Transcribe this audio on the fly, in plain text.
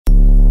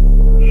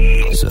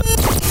Synapson.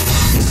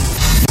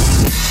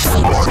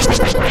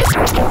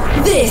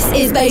 This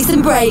is Bass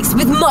and Breaks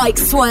with Mike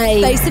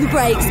Sway. Bass and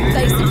Breaks,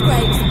 Bass and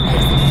Breaks.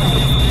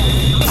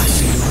 I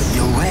see what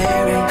you're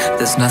wearing,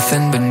 there's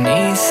nothing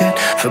beneath it.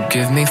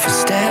 Forgive me for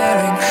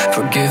staring,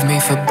 forgive me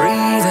for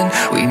breathing.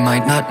 We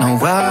might not know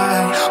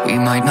why, we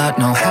might not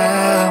know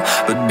how,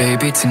 but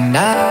baby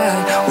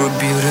tonight, we're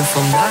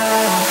beautiful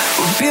now.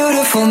 We're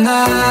beautiful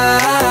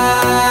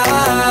now.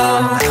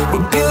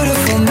 We're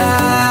beautiful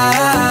now.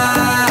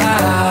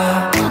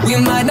 We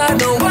might not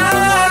know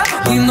why,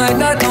 we might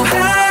not know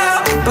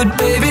how, but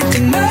baby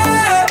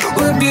tonight,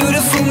 we're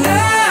beautiful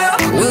now.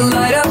 We'll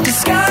light up the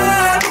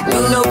sky,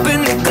 we'll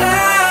open the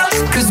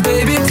clouds, 'cause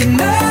baby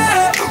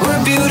tonight,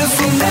 we're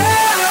beautiful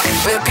now.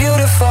 We're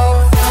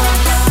beautiful.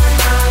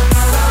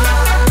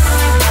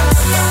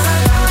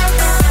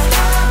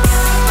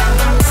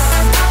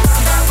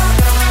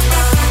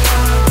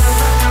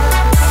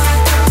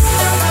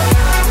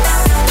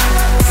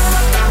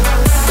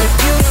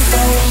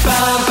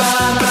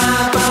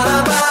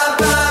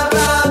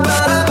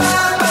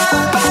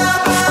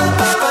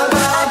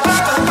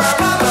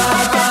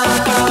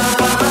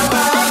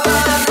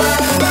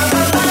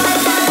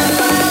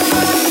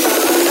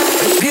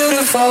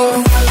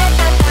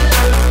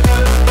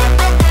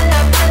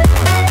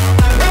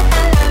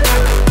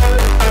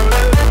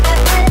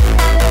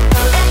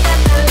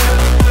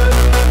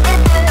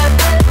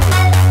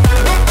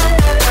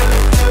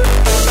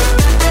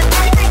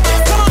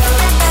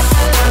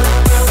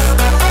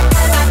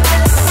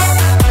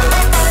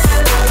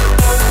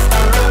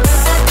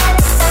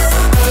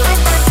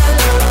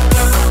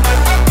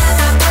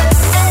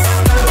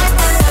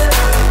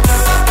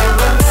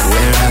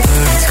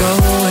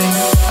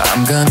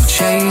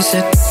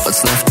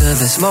 What's left of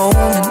this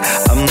moment,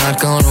 I'm not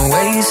gonna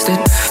waste it.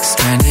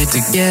 Stranded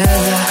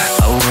together,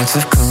 our worlds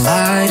have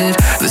collided.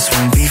 This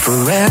won't be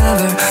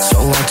forever, so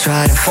I'll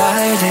try to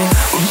fight it.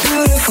 We're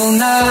beautiful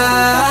now.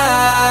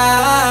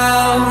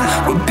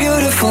 We're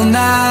beautiful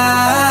now.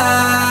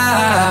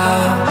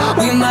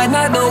 We might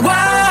not know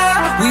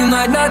why, we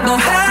might not know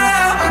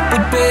how,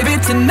 but baby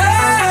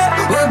tonight,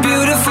 we're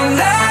beautiful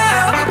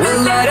now.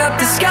 We'll light up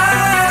the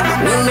sky,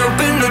 we'll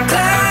open the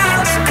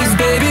clouds, 'cause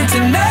baby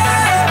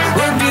tonight,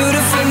 we're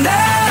beautiful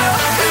now,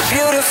 we're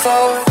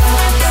beautiful.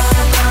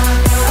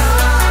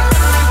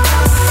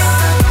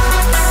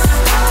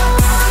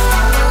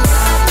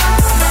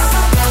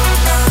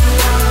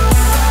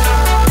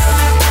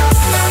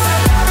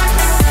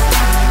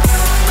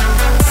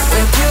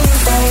 We're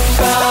beautiful.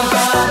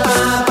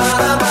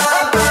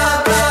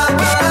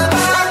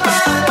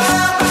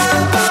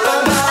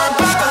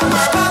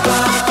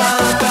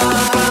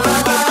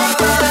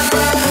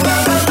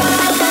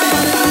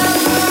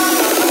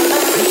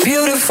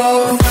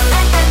 Beautiful.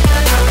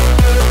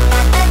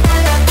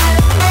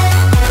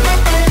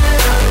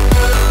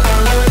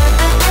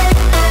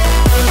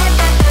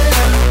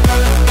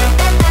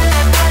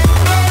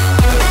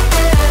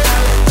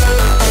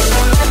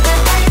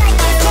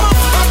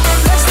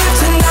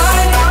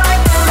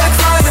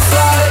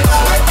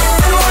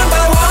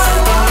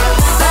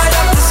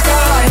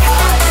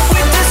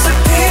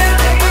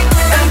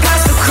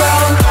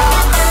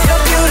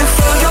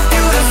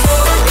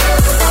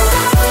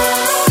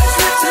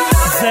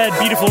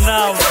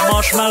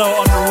 Marshmallow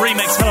on the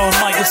remix. Hello, I'm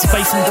Mike. This is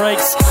Bass and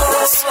Breaks.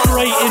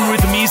 Straight in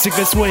with the music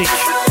this week.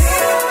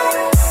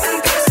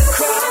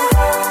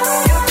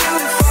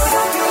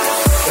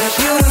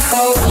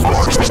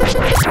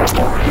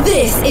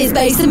 This is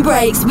Bass and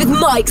Breaks with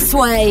Mike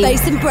Sway.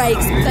 Bass and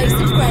Breaks, Bass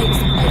and Breaks.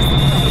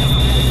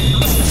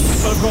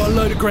 I've got a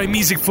load of great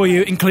music for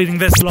you, including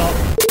this lot.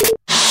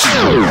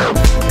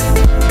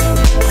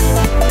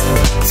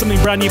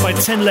 Something brand new by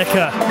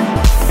Tinlicker.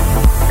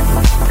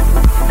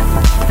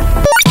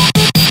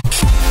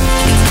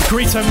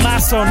 Grito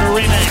Massa on the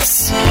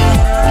remix.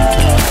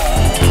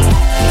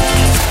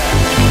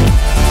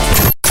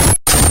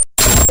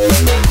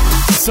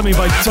 Something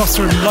by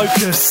Dossa and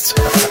Locuzzed.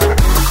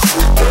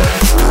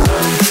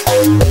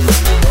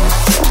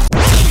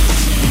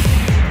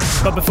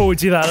 But before we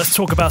do that, let's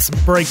talk about some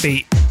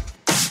breakbeat.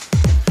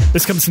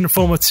 This comes in the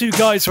form of two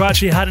guys who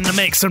actually had in the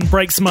mix on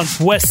Breaks Month,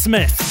 Wes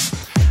Smith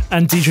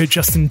and DJ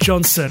Justin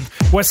Johnson.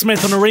 Wes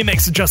Smith on a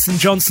remix of Justin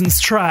Johnson's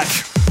track.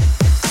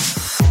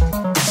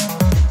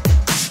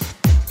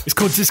 It's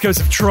called Discos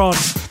of Tron.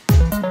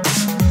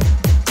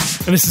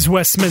 And this is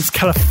Wes Smith's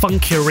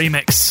CaliFunkYa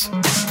remix.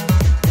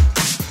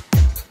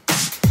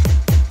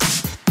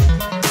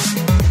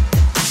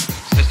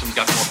 System's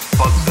got more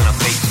bugs than a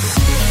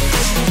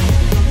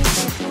basement.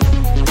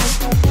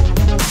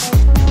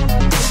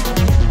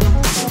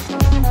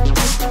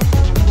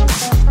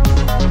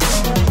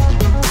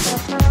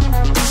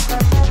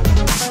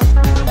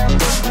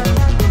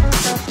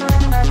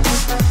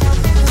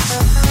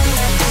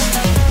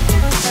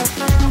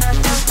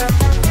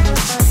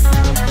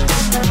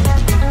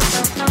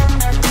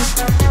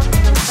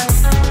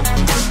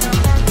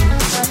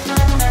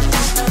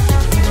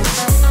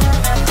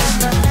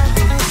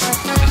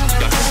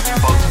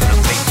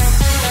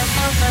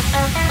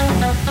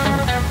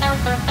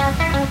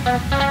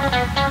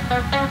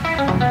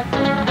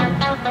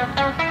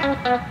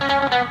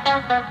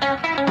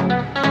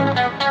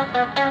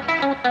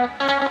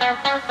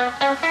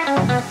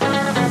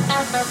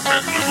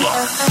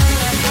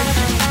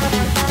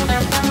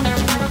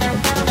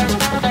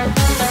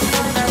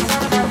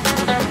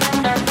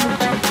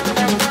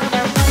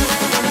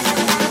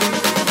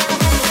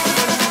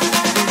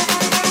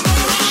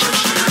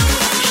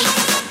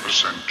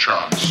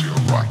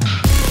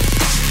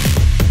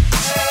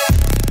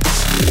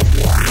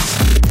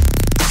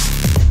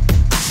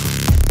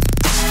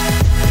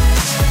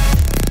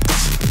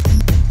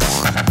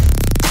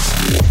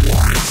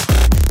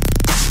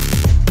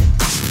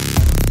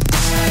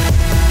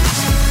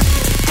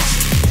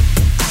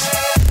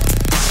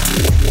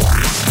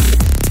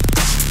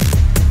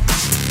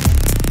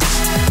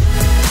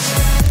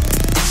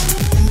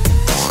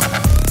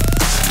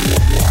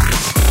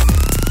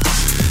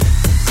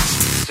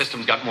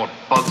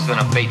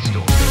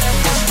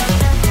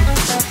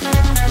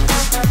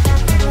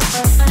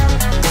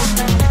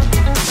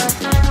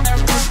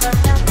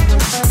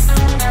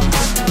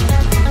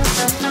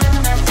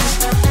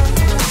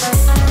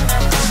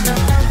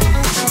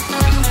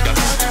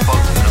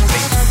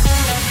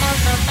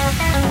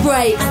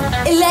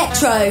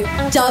 electro,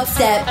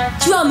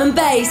 dubstep, drum and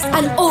bass,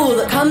 and all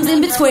that comes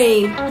in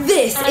between.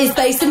 This is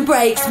Bass and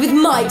Breaks with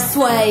Mike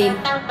Swain.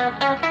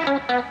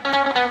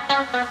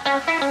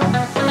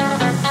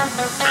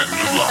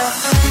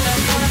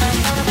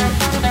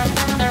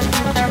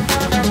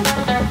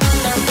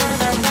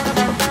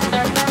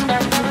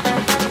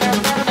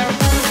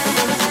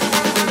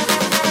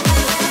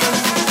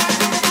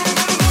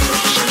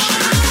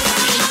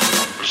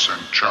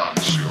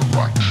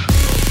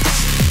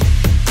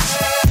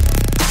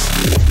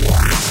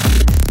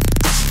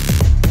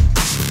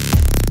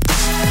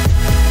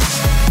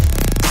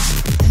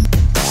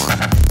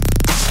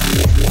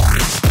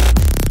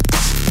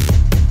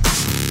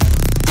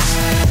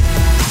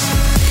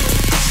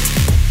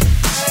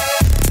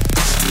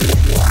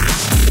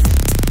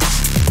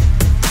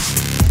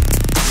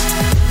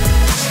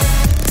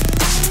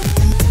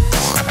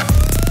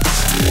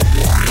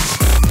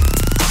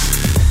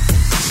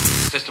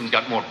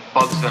 Got more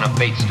bugs than a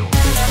bait store.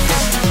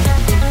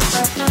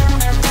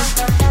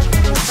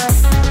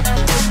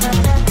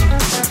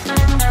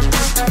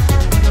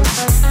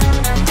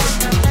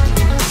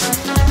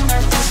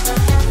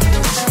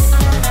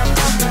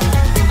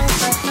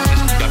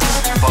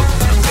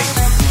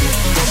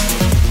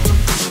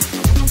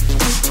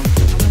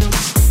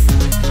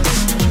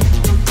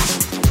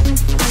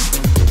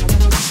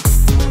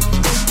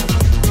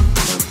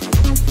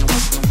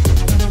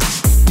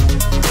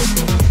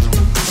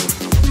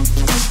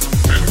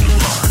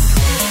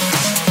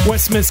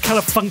 Smith's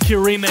CaliFunkYa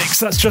remix.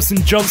 That's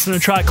Justin Johnson, a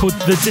track called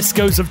The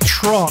Discos of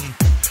Tron.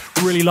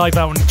 Really like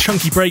that one.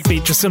 Chunky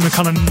breakbeat, just in a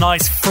kind of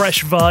nice,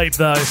 fresh vibe,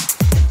 though.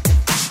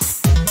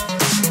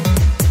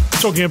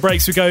 Talking of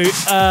breaks, we go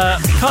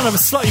kind of a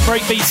slightly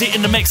breakbeaty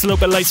in the mix a little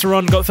bit later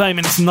on. Got 30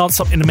 minutes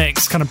non-stop in the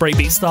mix, kind of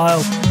breakbeat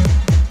style.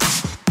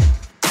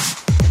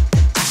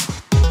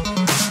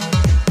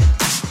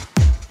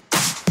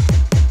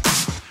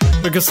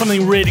 Because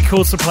something really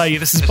cool to play.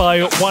 This is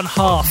by one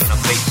half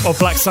of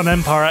Black Sun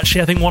Empire.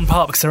 Actually, I think one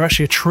part because they're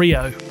actually a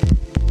trio.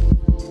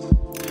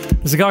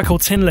 There's a guy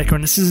called Tinlicker,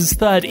 and this is his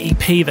third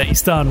EP that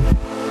he's done.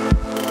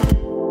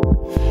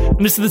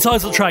 And this is the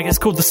title track. It's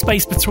called The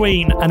Space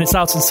Between, and it's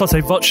out on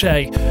Sotto Voce,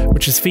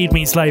 which is Feed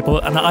Me's label.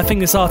 And I think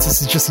this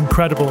artist is just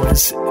incredible.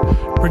 His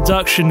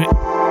production,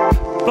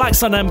 Black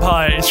Sun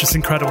Empire is just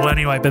incredible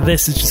anyway, but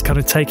this is just kind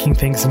of taking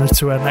things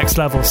to a next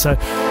level. So,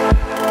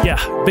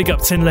 yeah, big up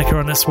Tinlicker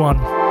on this one.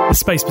 The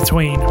Space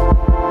Between.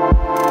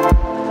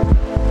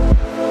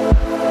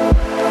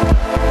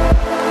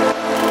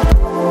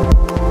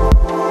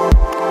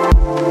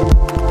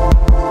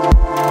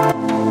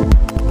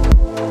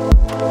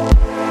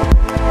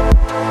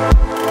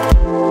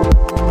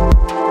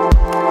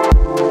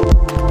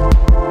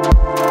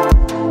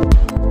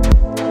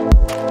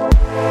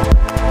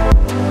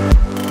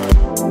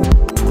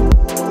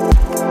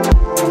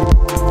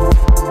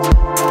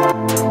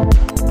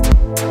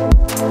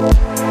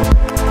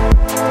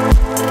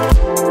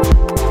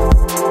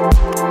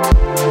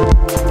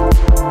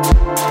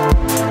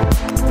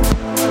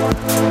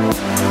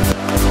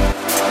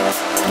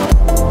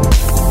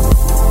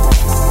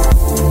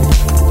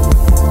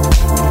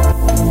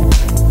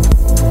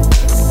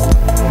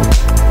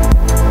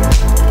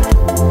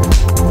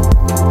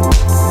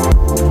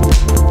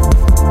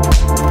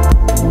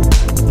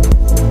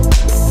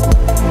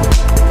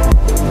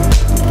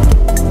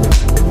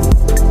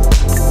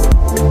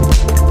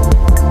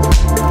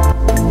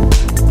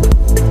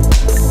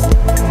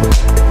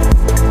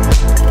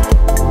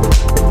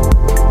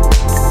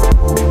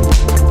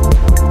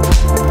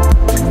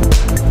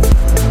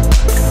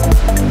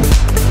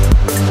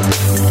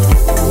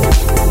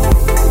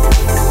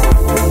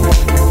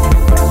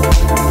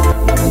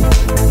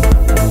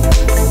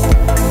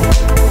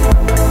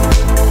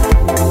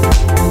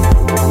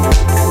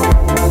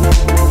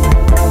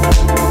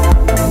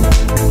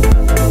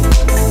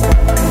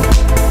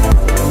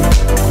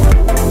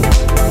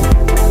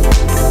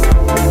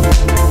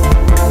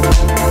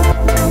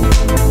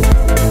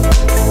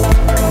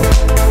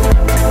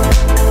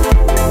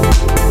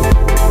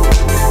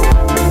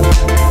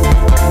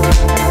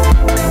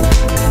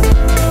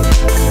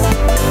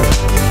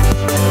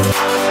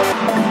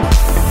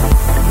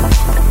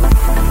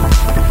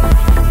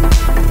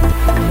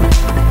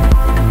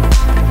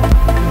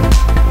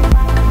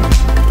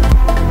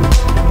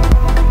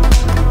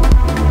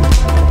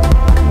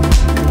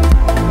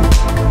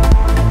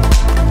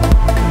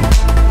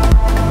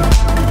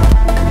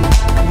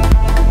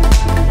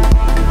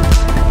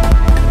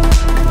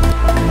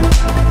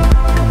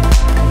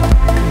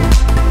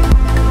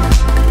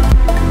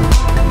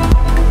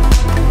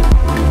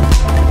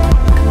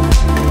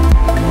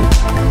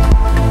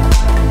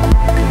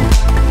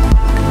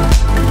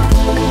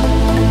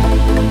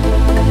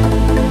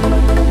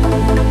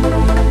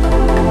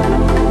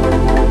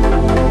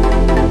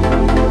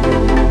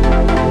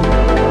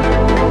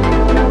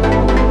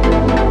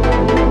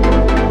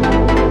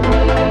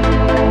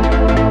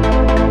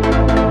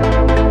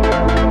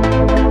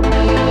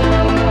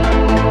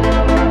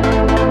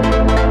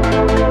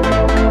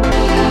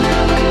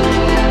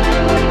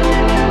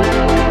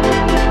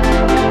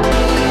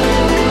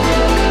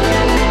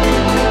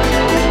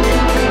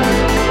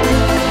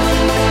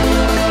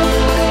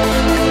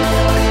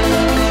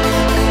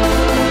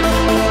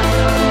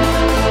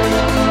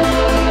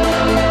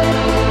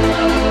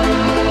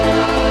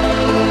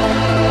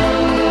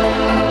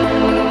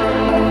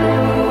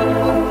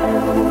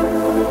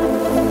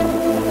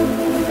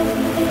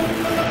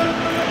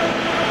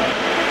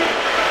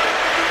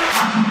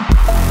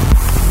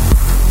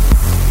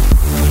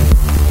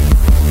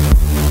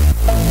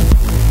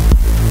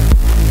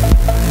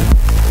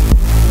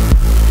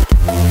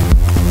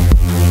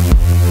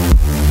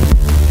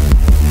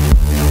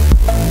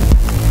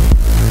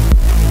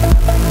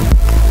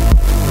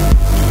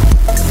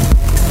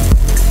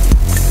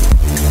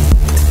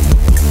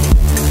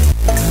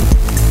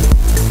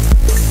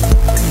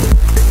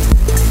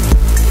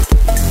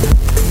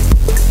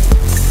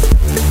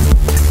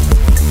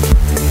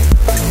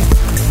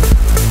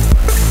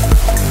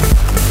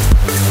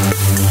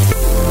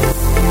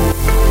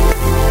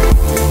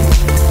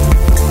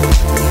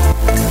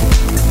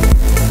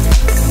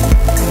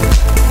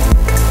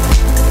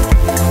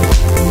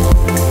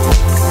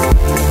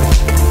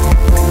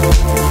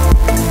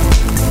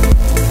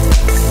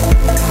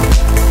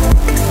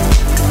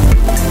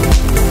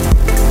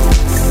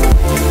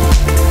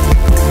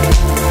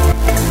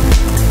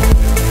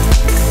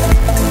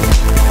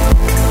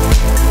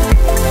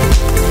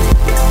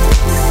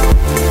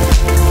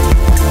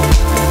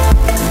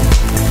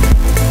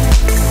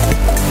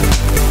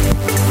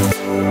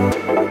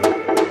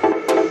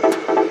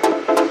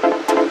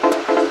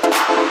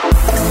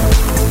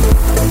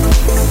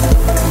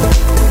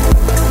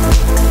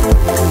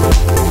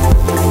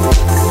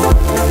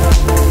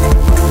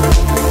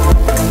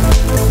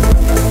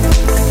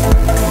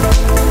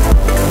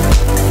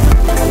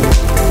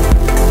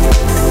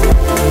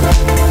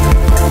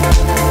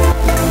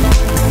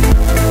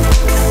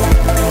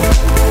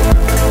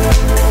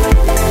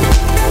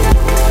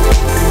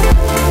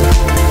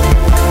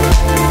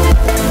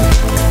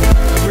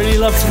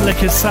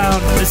 Locuzzed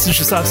sound. This is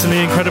just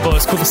absolutely incredible.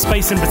 It's called The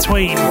Space in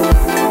Between.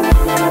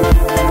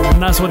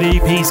 And that's what the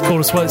EP is called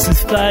as well. It's his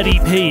third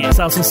EP. It's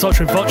out on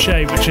Sotro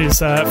Voce, which is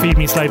Feed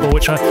Me's label,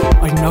 which I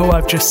know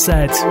I've just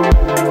said.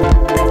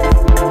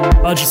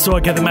 I just thought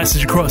I'd get the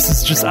message across.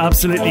 It's just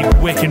absolutely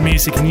wicked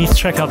music, and you need to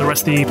check out the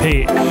rest of the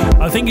EP.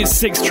 I think it's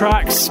 6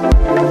 tracks.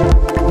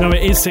 No,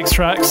 it is 6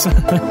 tracks.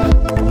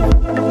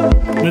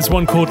 There's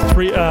one called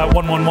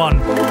 111,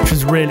 which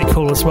is really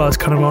cool as well. It's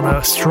kind of on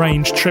a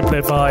strange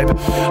triplet vibe.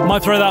 I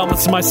might throw that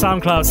onto my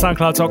SoundCloud,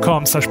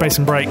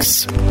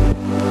 soundcloud.com/bassandbreaks.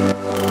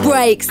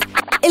 Breaks,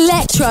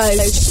 electro,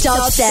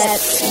 dubstep,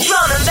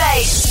 drum and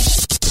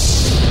bass,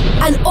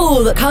 and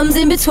all that comes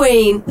in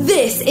between.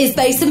 This is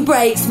Bass and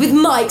Breaks with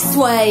Mike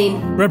Swain.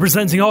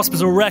 Representing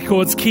Hospital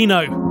Records,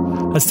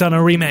 Keeno has done a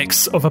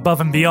remix of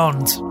Above and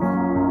Beyond.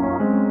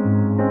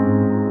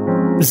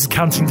 This is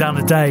Counting Down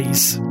the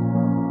Days.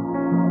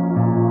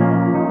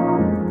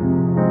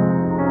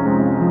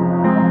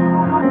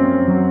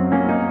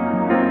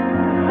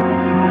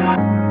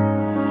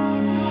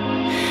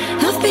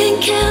 I've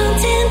been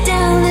counting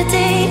down the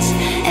days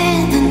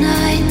and the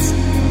nights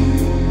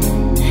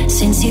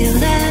since you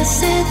last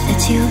said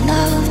that you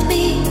loved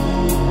me.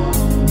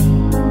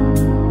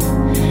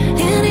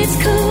 And it's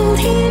cold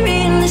here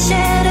in the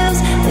shadows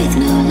with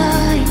no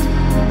light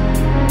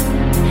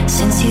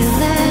since you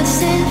last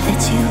said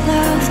that you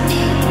loved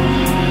me.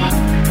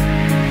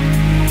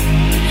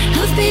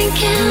 I've been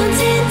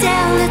counting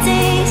down the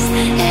days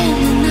and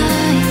the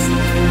nights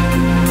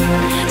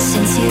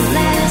since you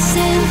last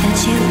said that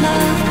you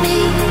loved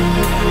me.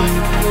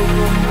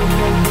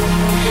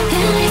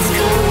 And it's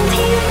cold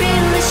here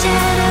in the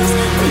shadows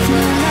with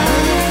no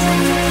light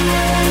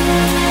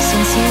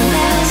since you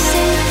last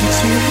said that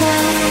you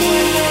loved me.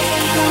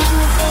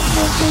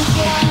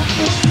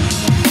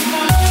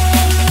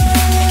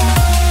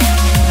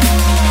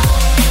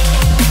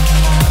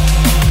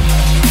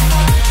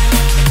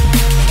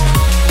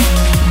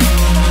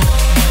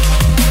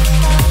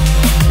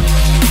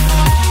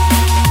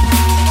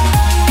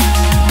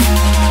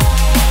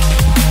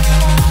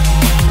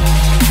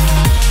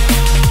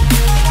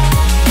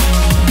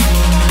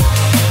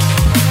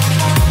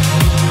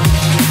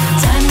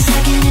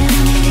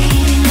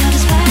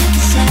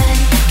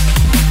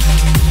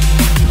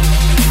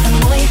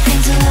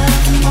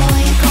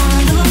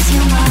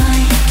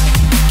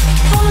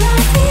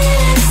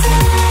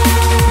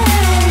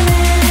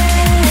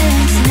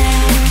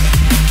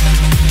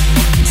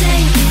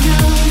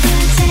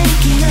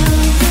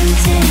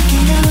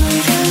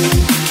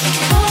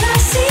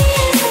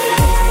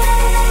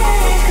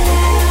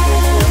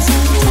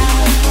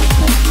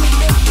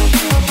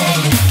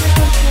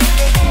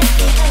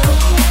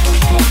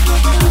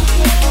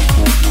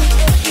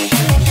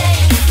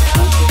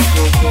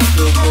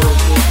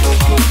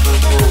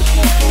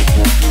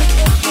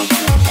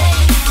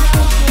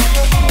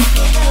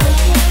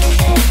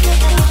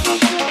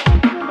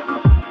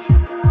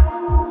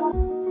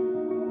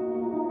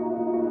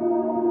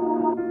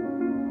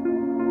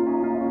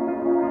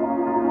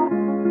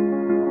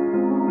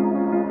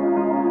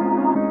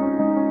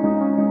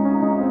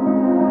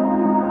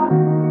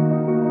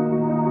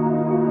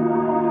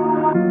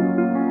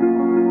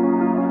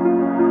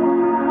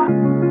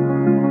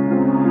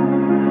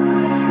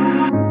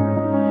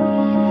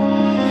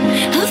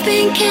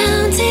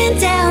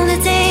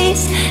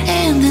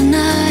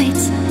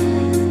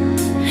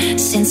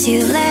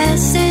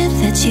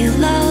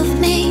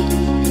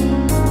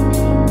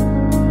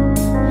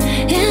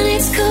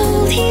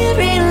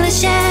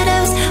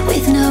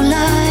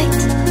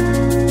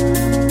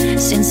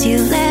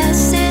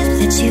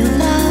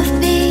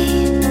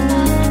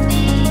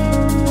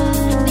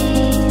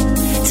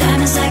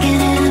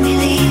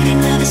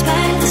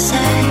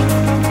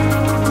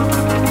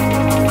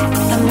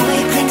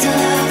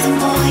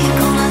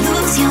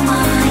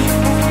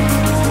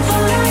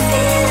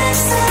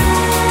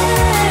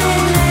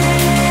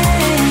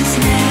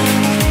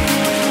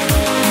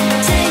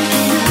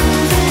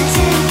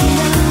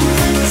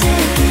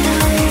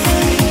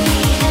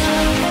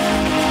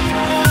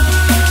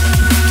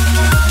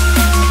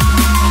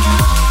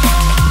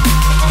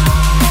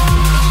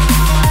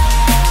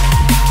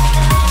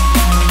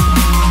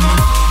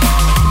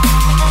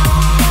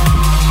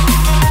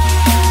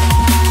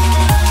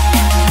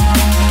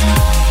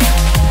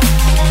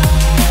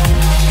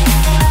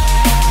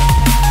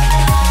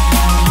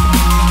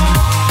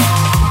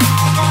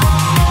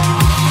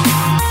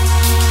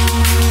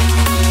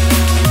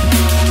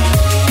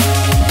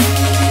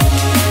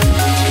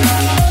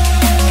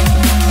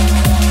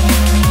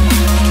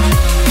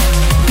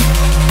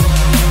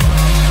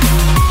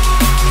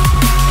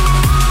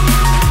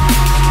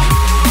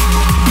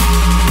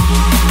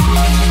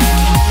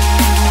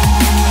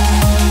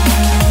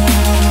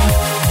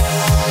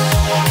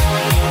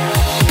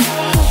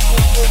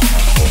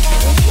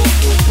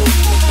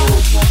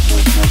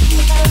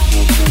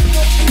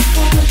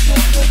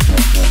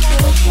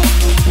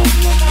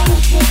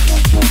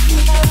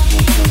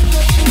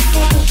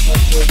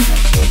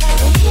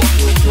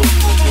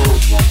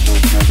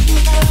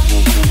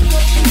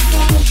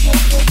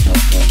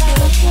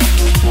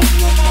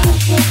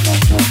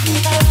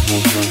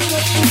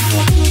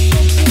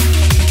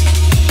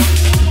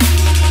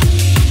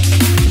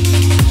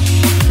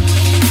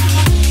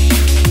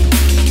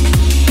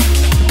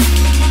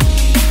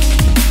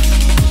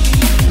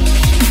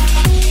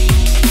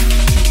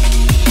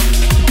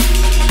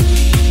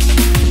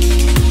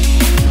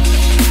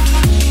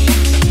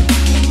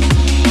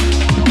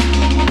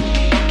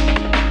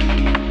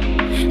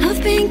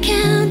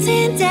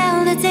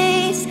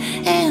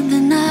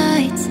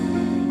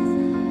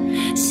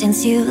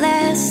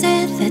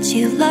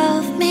 you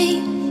love me.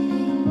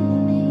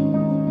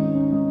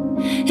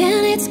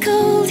 And it's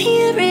cold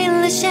here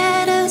in the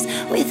shadows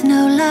with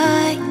no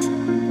light,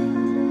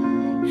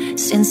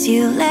 since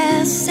you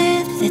last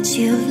said that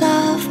you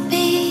love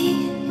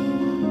me.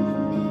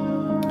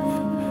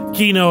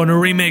 Keeno on a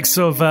remix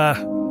of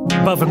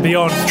Above and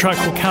Beyond, a track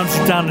called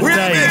Counting Down the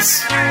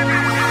Days.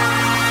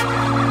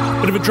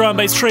 Bit of a drum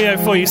bass trio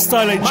for you.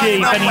 Stylo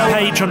G, Benny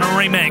Page on a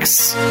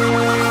remix.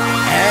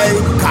 Hey,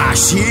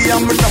 gosh,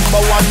 I'm the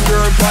number one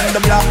girl on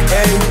the block.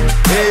 Hey,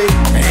 hey,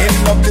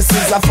 end up this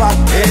is a fact.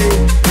 Hey,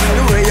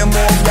 the way you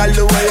move, girl,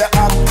 the way you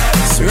act.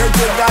 Swear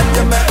to God,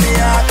 you make me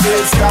heart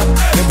will stop.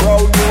 The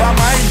proud you are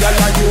mine, girl,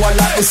 and you are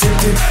like the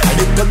city. A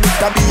little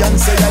bit of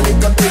Beyonce, a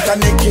little bit of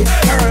Nicki.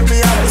 Heard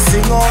me have to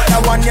sing out the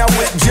one you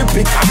with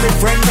Gyptian. And my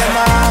friend them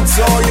ask,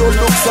 so you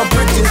look so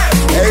pretty.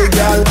 Hey,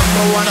 girl,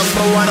 number one,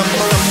 number one, number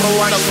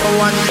one, number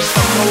one,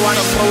 number one,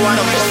 number one,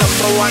 number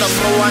one,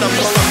 number one,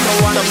 number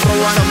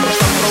one, number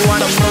one,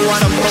 number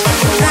one, number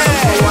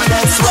one.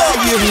 That's why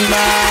you're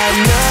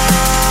my number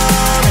one.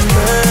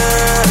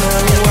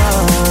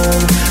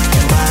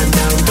 My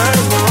number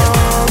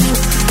one.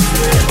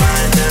 You're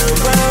my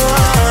number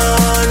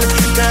one.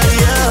 Now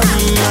you're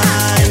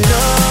my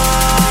number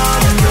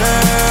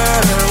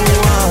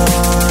one.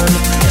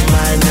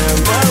 My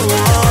number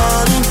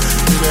one.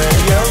 Girl,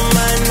 you're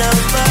my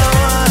number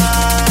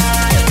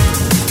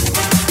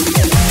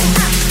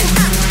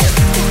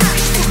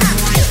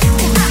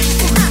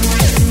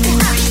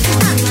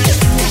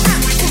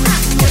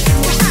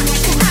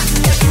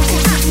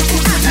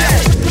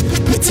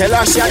tell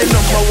her she the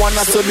number one,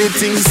 that's what the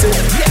thing say.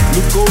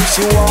 Look how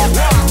she walk,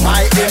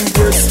 my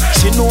empress.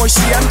 She know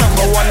she a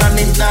number one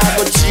and it not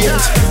go change.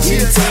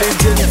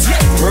 Intelligent,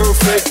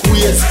 perfect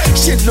ways.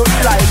 She look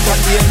like an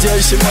angel,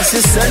 she must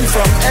be sent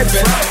from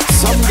heaven.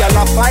 Some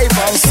gal are 5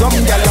 and some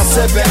gal are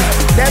 7.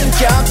 Them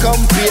can't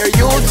compare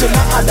you to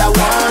no other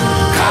one,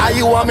 cause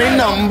you are my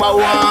number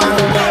one.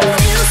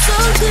 Feels so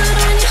good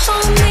when you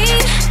hold me,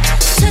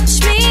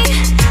 touch me,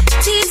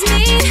 tease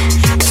me.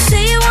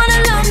 Say you wanna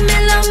love me,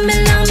 love me,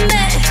 love me.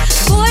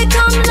 Boy,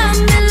 come love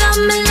me,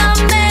 love me,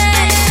 love me.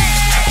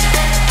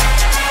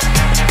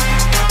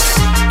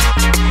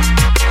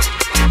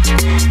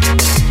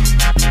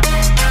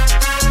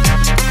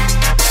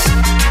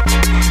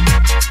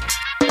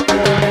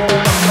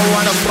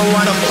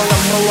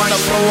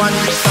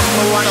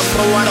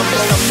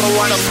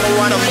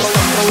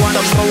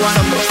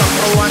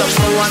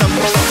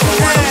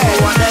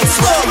 That's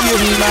why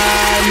you're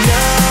my number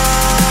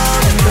one.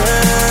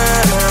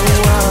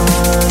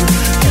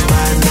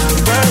 My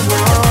number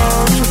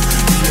one.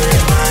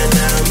 You're my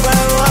number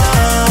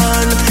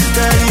one.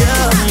 Girl,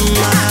 you're my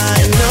number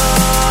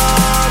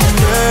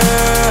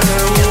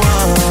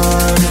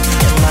one.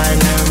 My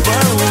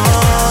number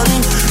one.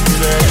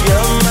 Girl,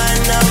 you're my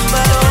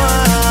number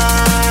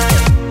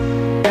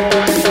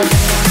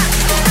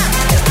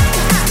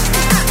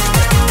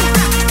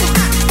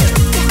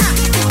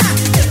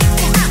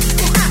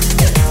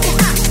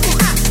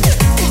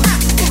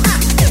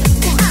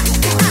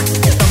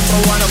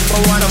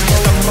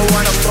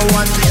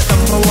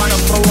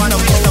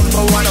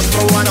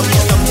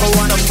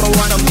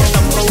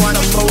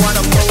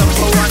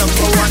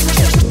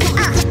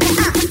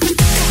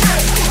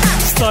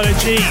Stylo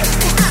G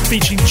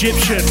featuring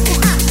Gyptian.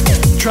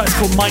 The track's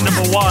called My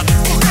Number One,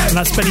 and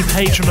that's Benny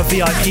Page on a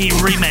VIP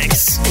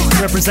remix,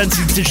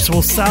 representing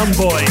Digital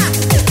Soundboy.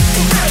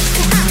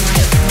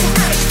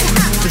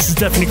 This has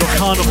definitely got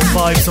carnival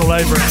vibes all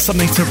over it.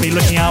 Something to be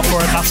looking out for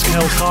at Basque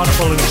Hill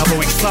Carnival in a couple of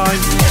weeks' time.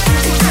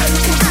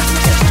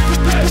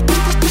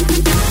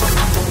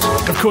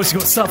 Of course,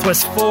 you've got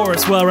Southwest 4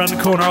 as well around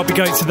the corner. I'll be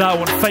going to that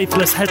one.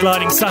 Faithless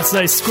headlining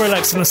Saturday,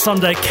 Skrillex on a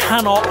Sunday.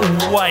 Cannot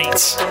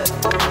wait.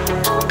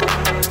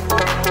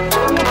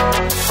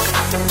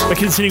 We're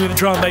continuing with the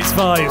drum bass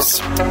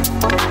vibes.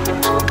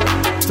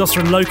 Dossa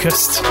and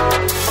Locuzzed.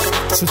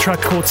 It's a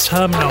track called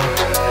Terminal.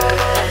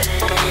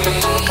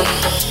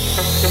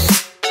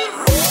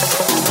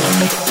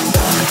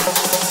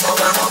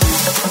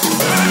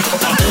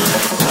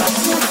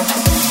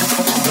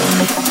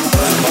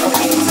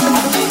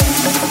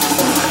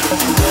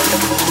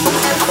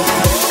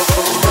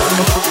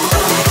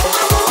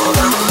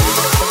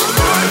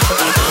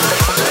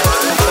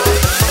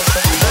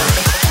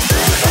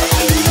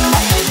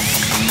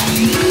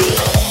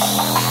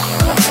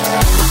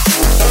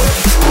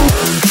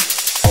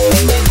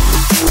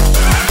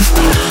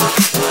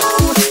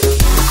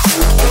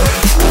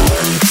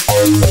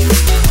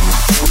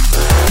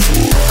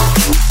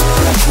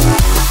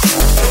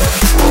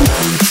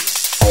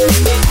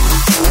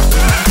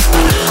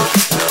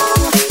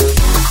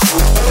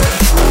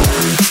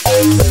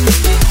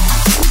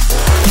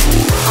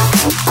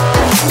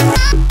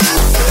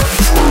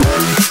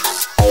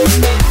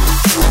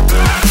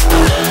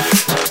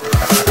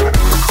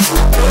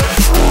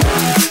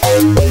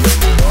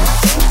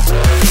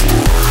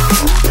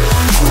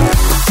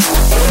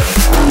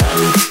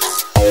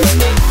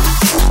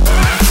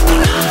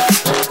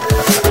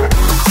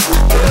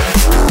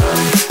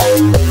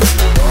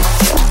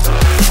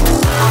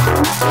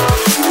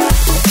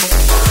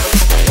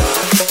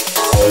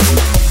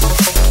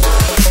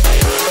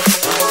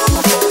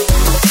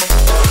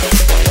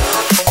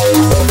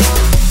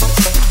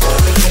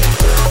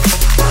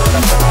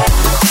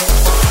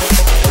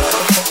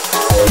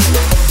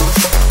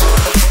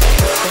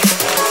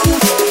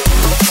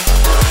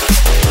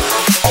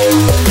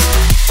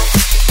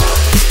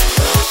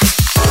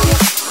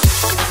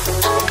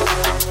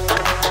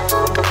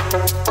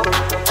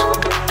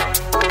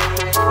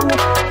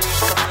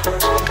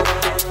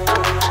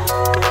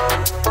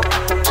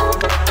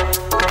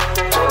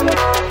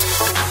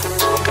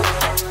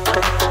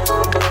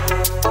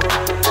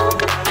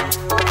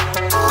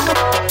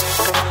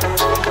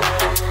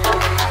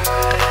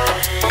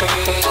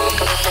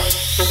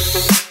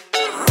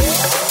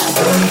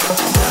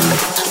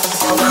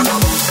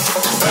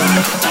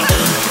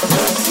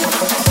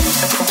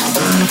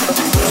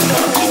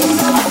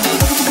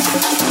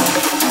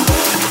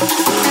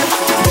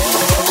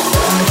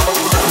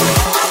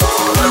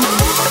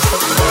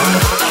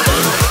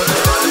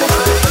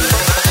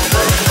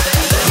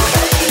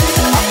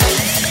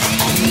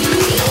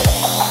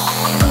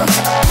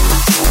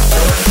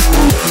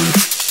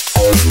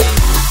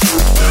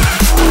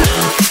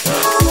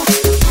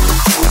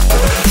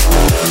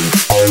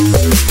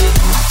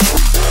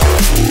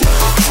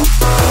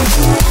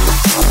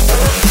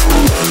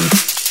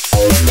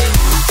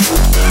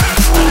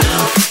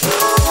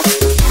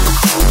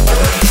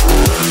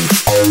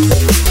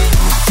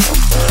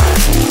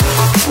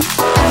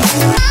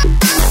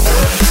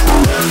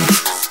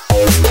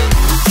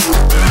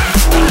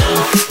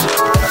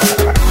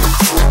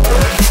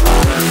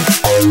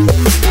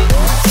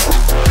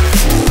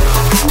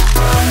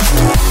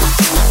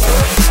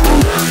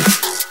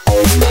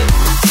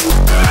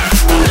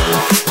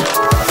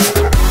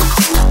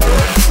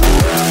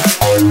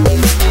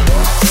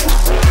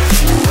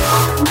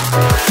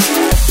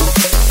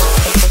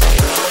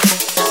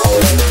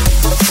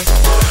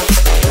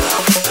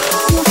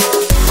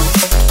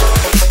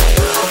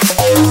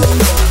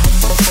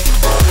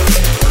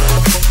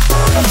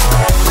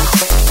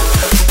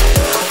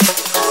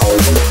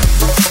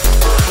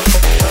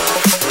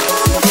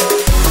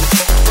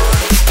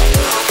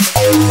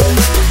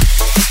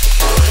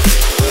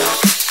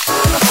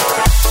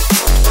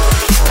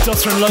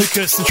 Massa and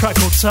Locuzzed, the track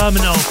called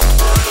Terminal.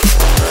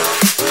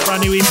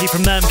 Brand new EP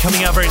from them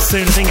coming out very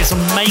soon. I think it's on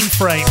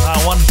Mainframe,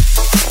 that one.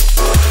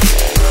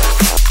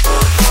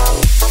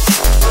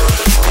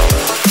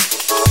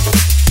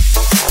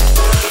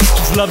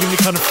 Just loving the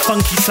kind of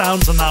funky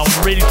sounds on that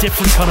one. Really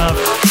different kind of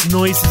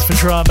noises for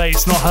drum and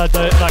bass. Not heard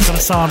that kind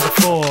of sound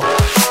before.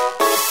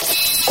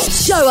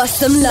 Show us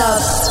some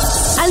love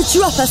and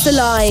drop us a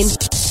line.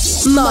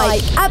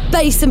 Mike at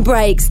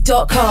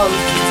bassandbreaks.com.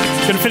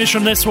 Gonna finish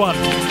on this one.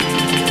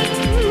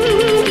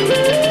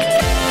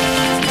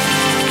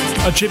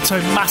 A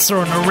Gyptian Massa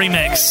on a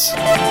remix.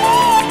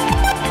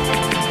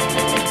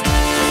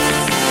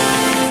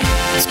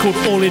 It's called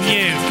All In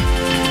You.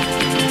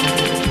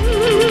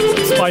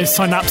 It's by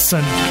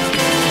Synapson.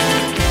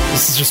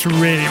 This is just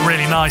really,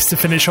 really nice to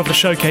finish off the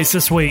showcase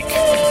this week.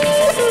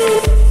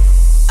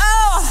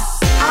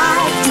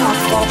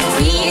 For a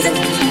reason,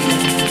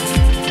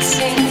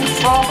 sing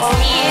for a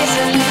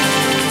reason,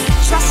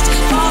 trust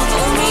for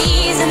a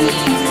reason.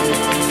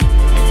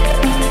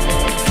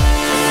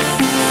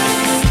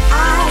 I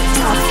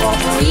talk for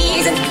a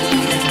reason,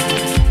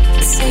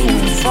 sing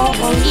for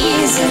a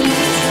reason,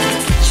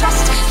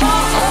 trust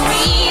for a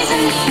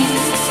reason.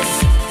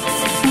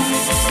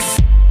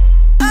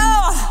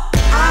 Oh,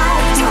 I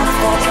talk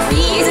for a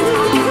reason,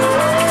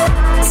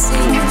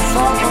 sing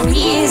for a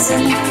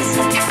reason,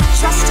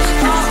 trust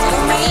for a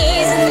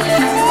reason,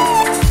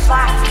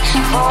 fight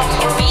for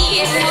a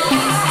reason.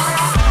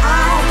 I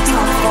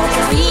talk for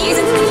a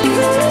reason,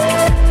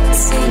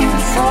 sing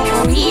for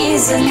a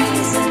reason,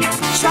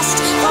 trust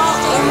for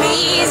a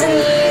reason.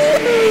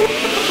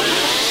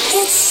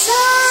 It's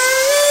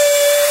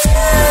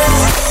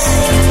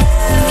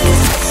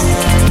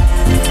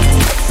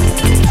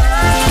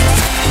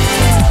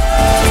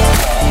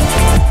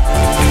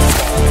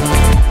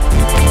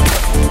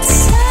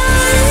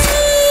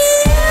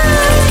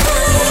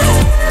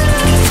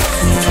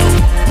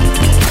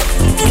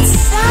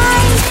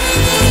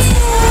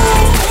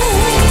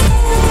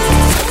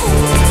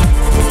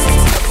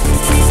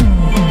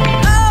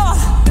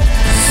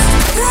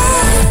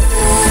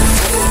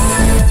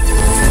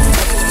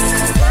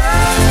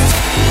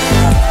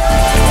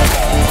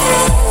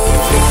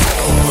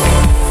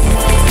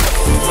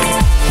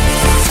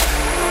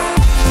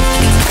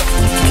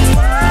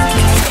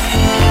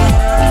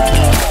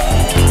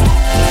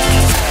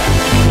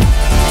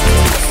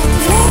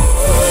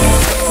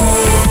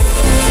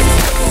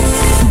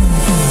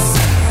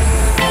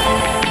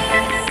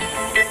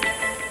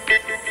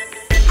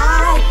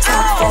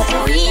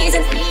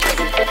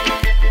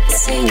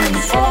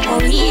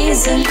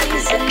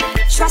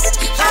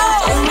trust for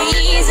a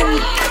reason,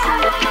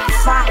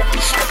 fight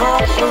for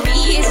a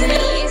reason.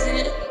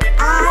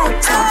 I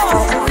talk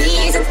for a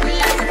reason,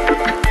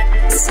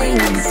 sing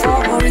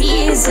for a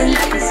reason,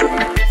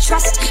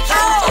 trust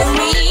for a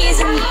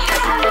reason.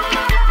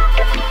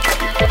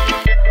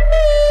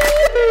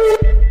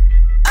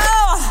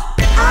 Oh,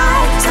 I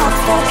talk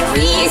for a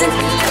reason,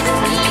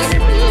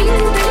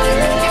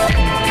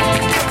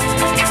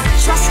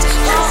 trust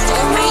for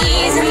a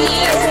reason.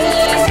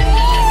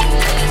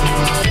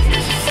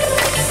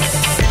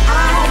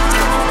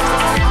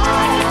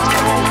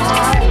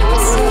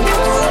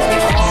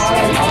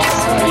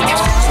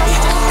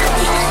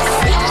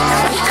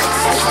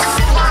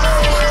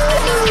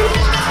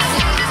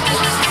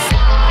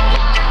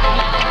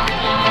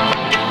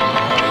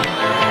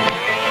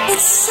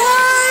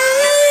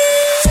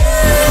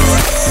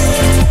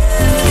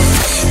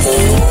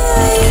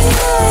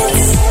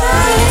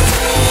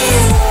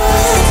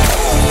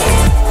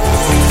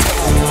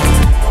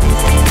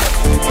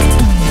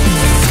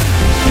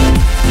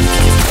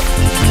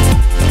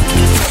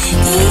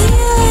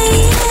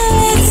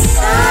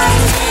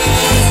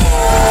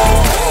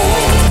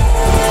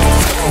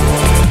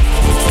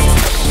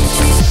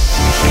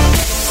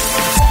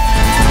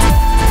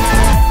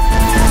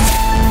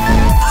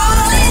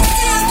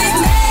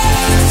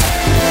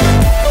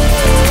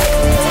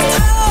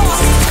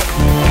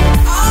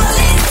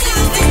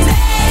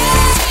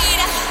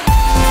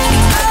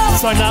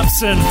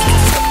 Synapson,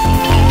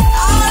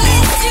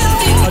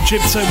 a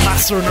Gyptian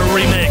Massa on a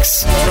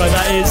remix. Right,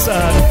 that is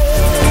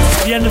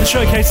the end of the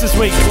showcase this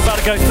week. We're about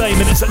to go 30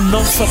 minutes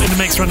non-stop in the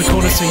mix around the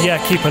corner, so yeah,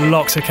 keep it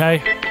locked,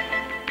 okay?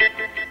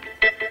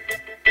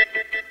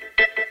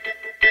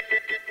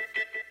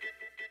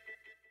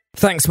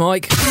 Thanks,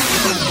 Mike.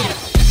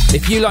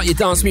 If you like your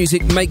dance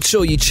music, make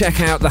sure you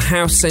check out the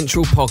House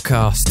Central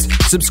podcast.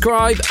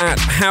 Subscribe at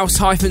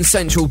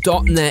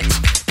house-central.net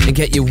and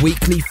get your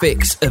weekly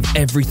fix of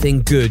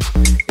everything good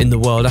in the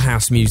world of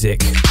house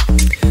music.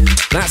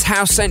 That's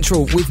House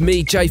Central with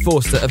me, Jay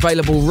Forster,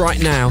 available right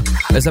now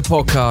as a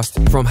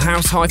podcast from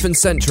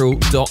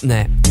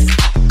house-central.net.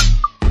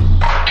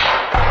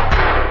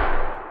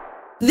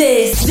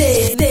 This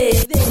is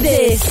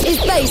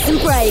Bass and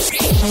Break.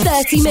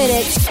 30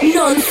 minutes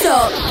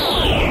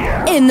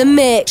non-stop in the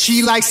mix.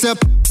 She likes up.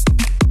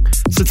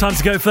 So time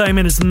to go 30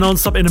 minutes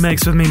non-stop in the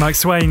mix with me, Mike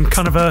Swain.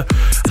 Kind of a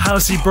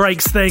housey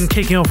breaks thing,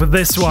 kicking off with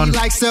this one. She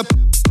likes up.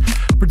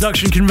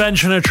 Production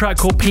Convention, a track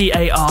called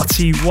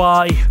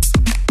P.A.R.T.Y.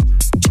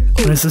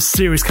 And it's a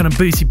serious kind of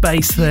booty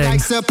bass thing.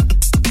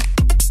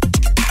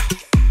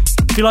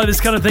 If you like this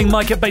kind of thing,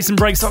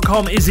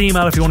 mike@bassandbreaks.com is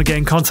email if you want to get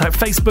in contact.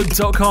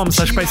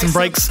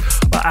 Facebook.com/bassandbreaks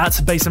or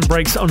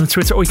 @bassandbreaks on the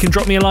Twitter, or you can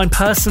drop me a line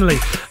personally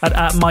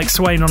at Mike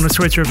Swain on the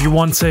Twitter if you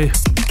want to.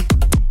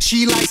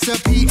 She likes a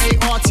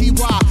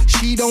P.A.R.T.Y.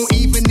 She don't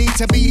even need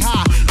to be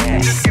high.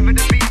 Just give her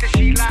the beat that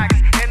she likes,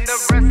 and the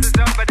rest is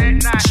up for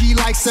that night. She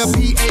likes a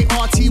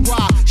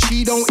P.A.R.T.Y.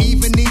 She don't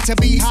even need to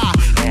be high.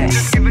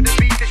 Just give her the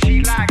beat that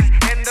she likes,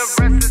 and the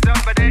rest is up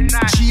for that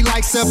night. She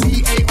likes a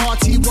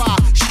P.A.R.T.Y.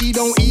 She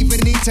don't even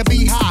need to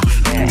be high.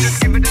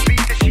 Just give her the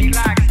beat that she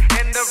likes,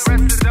 and the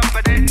rest is up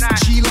for that night.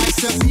 She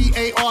likes a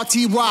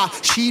P.A.R.T.Y.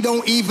 She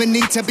don't even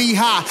need to be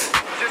high.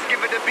 Just give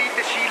her the beat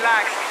that she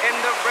likes, and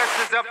the rest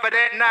is up for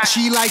that night.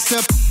 She likes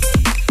a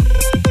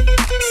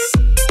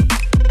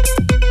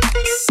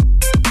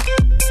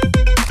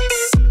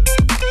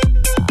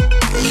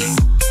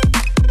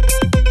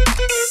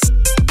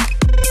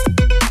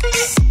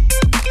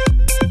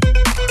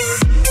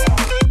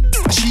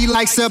She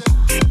likes a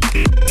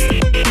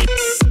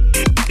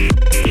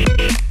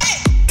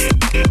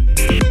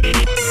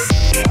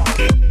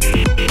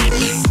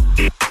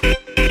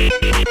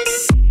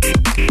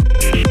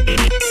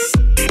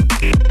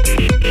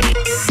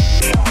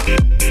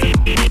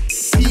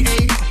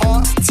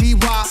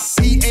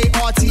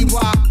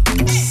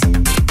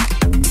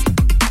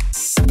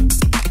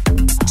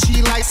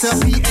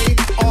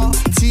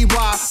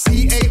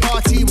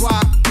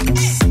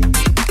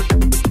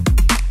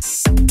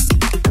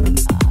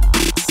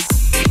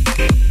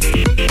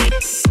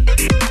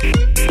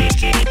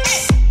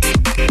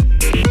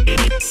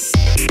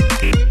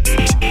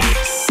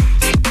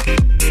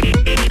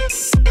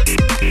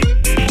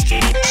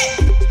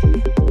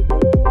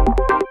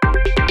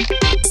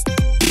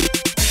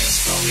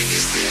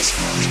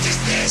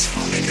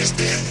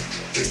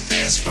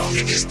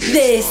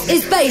This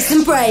is Bass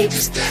and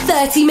Breaks.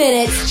 30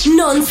 minutes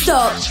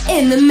non-stop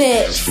in the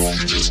mix.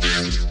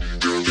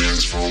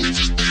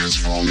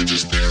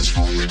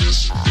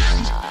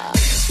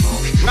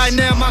 Right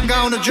now, my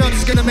guy on the drums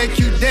is gonna make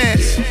you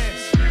dance.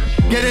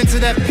 Get into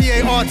that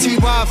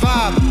P.A.R.T.Y.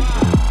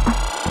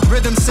 vibe.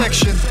 Rhythm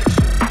section.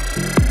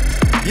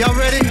 Y'all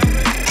ready?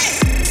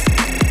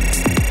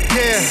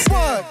 Yeah.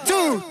 1,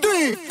 2,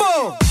 3,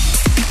 4.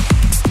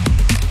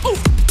 Ooh.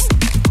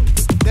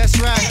 That's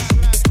right.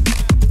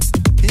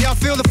 Y'all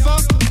feel the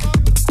funk?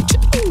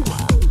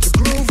 The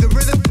groove, the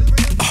rhythm.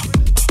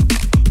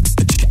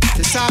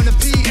 It's time to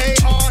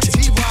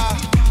P.A.R.T.Y.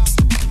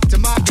 to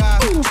my guy.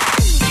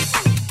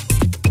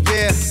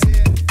 Yeah.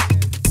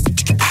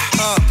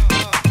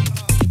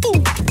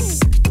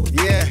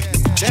 Yeah.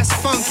 That's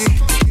funky.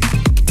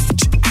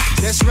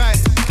 That's right.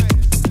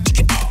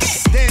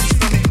 Dance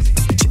for me.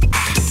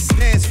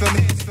 Dance for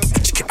me.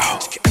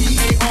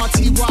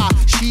 P.A.R.T.Y.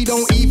 She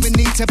don't even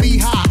need to be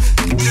high.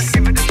 Just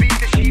give her the beat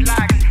that she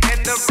likes.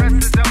 The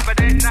rest is up for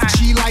that night.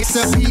 She likes a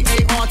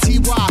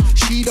P.A.R.T.Y.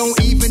 She don't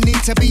even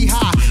need to be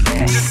high.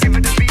 Just give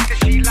her the beat that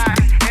she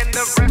likes, and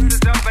the rest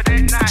is up for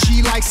that night.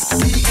 She likes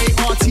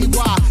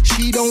P.A.R.T.Y.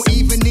 She don't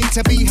even need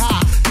to be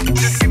high.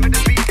 Just give her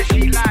the beat that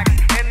she likes,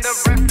 and the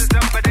rest is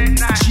up for that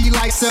night. She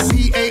likes a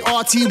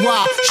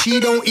P.A.R.T.Y. She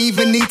don't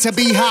even need to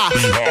be high.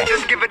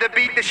 Just give her the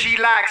beat that she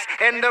likes,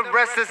 and the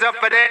rest is up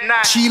for that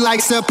night. She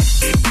likes a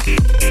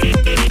P.A.R.T.Y.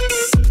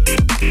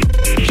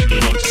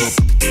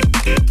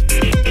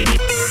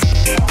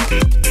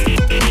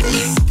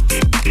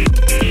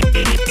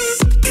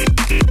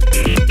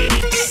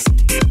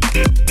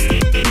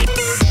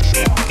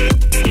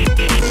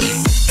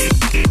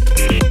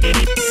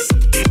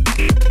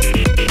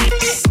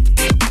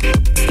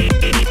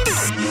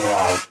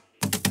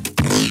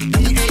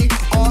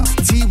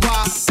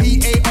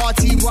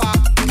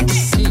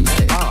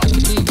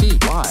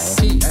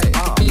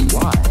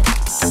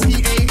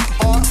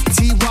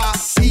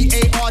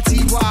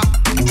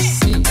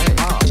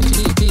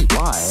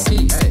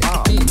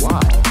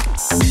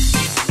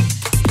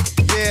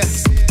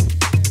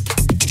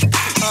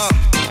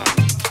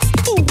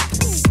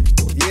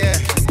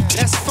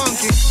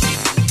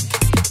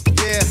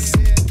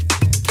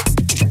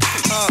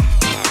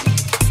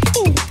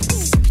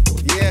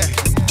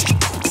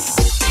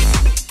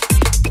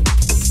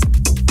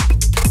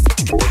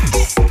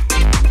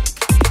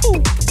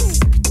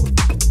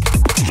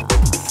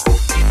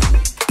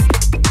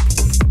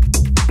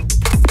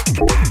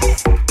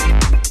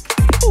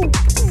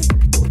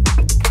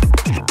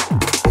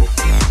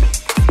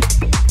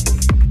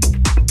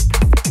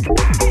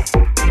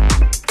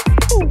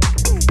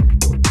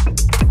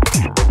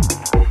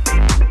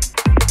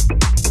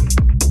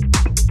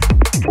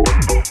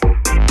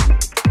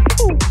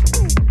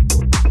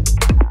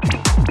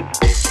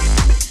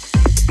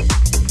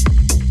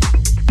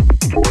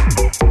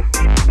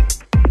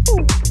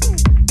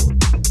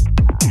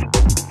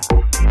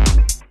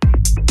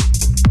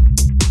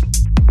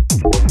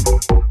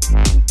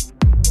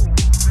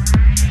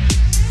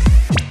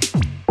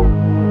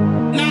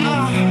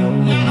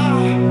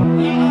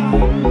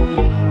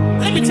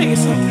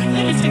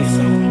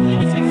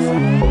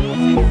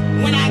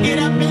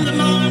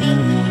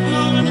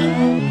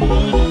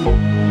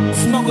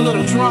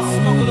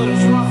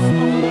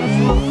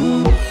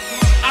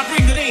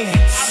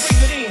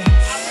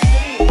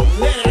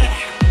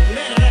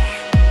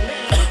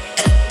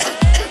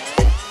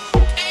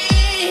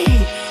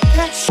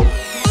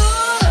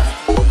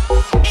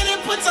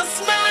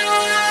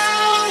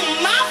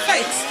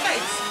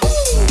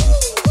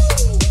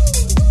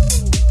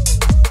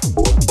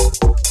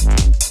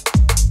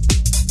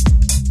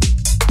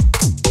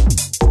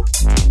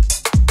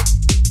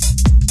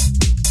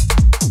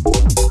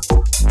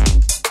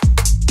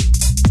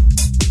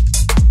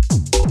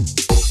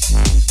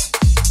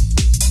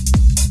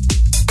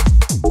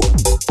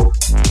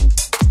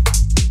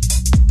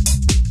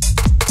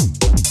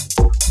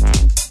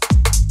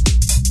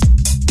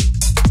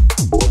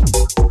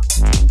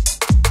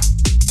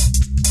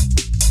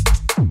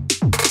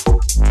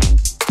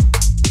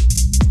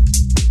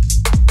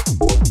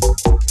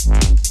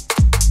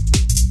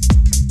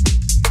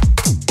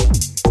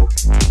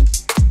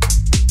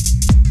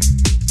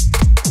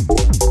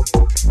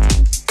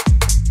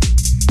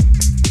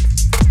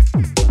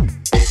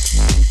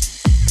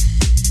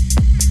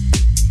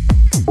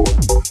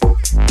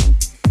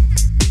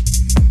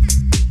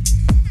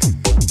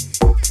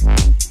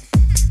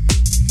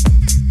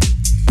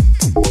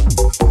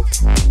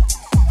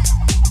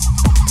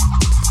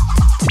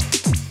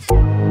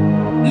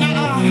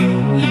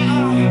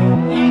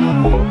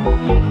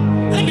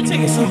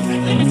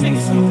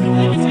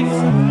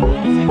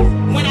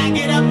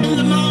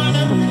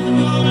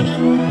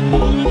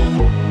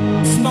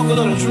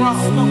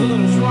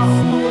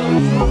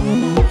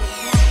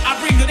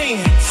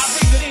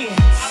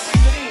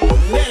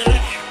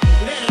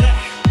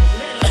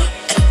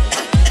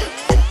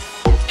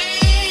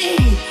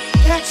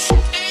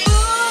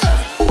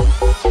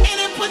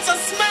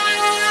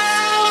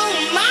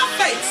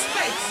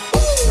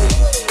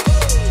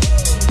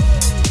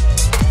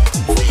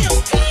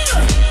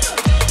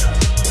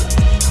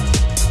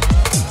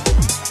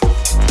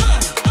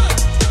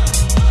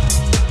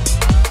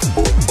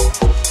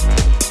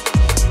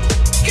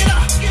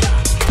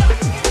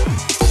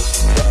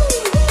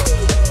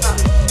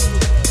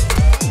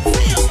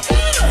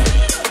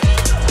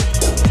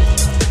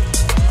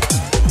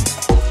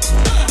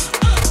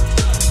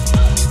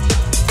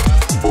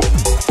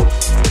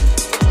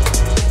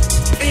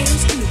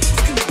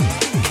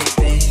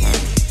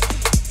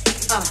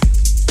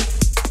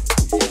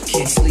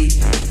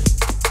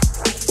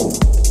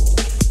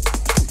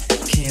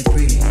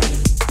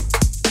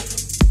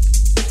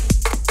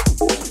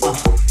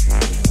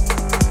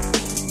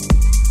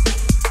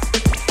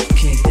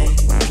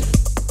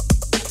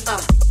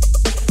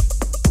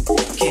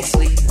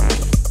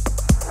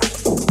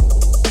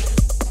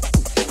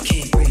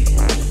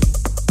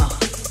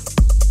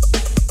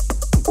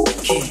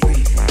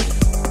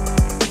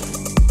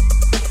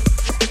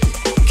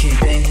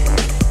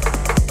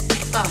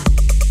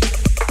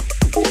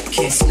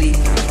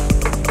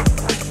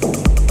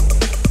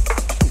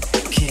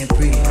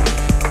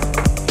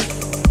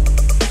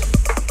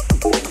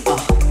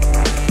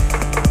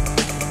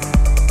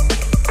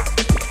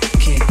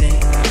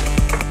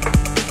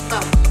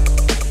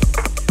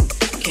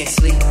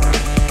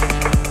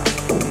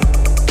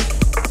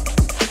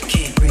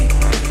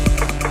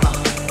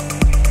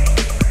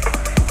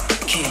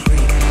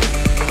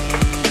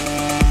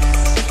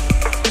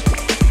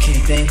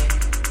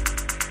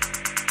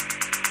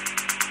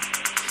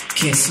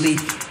 Can't sleep.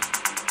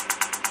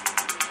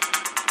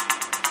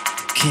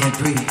 Can't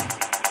breathe.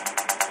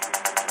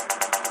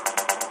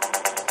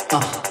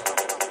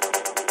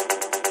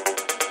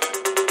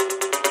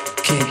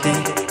 Can't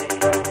think.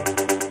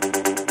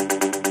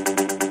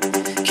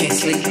 Can't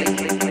sleep.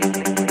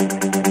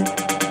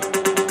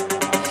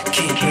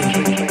 Can't breathe.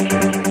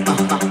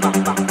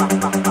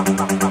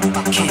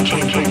 Can't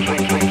breathe.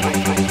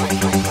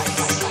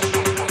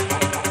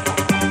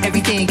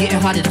 Everything getting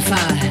harder to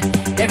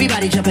find.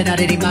 Everybody jumping out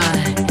of their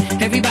mind.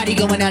 Everybody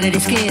going out of their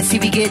skin. See,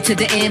 we get to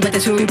the end, but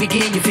that's where we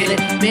begin. You feel it?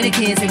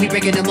 Mannequins and we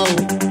breaking the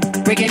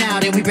mold. Breaking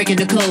out and we breaking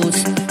the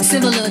codes.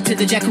 Similar to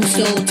the jack who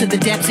stole to the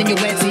depths in your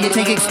wet, so you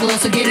take explore,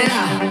 so get it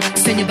out.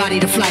 Send your body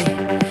to flight.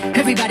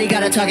 Everybody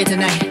got a target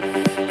tonight.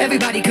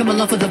 Everybody come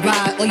along for the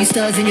ride. All you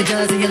studs and your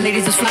duds and your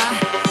ladies just fly.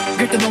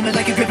 Grip the moment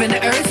like you're gripping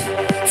the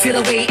earth.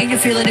 Feel the weight and you're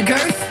feeling the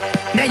girth.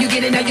 Now you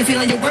get it, now you're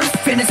feeling your worth.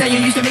 Fitness how you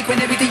used to make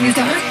when everything used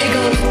to hurt. It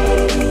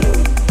goes.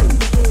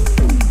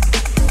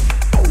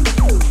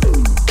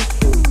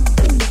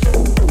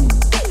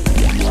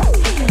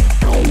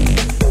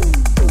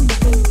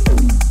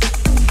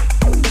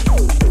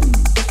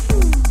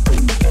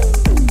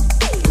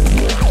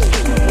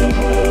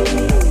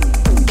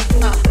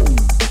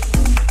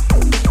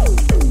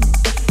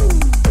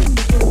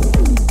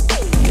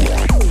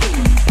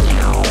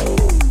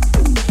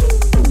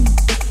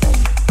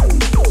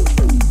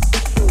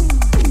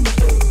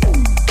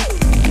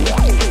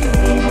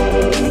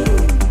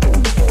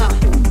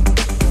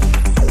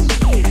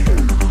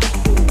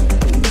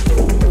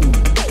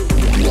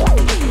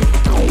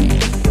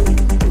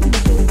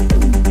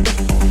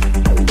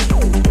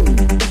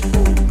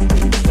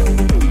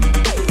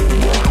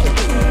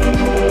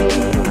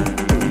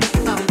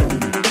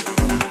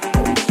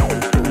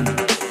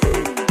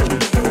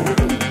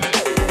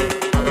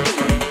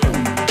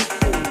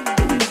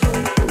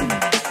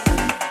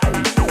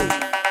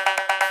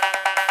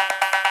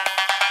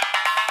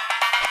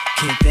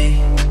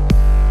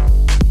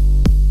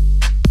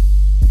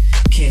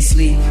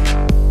 sleep.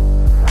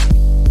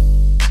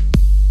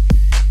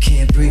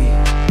 Can't breathe.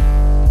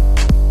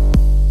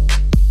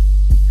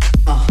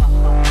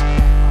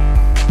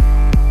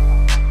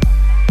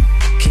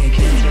 Can't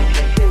get it.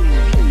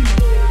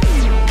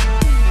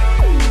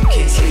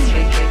 Can't sleep.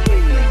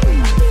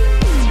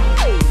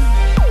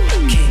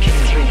 Can't get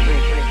it.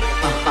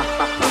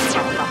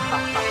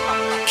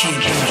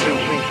 Can't get it.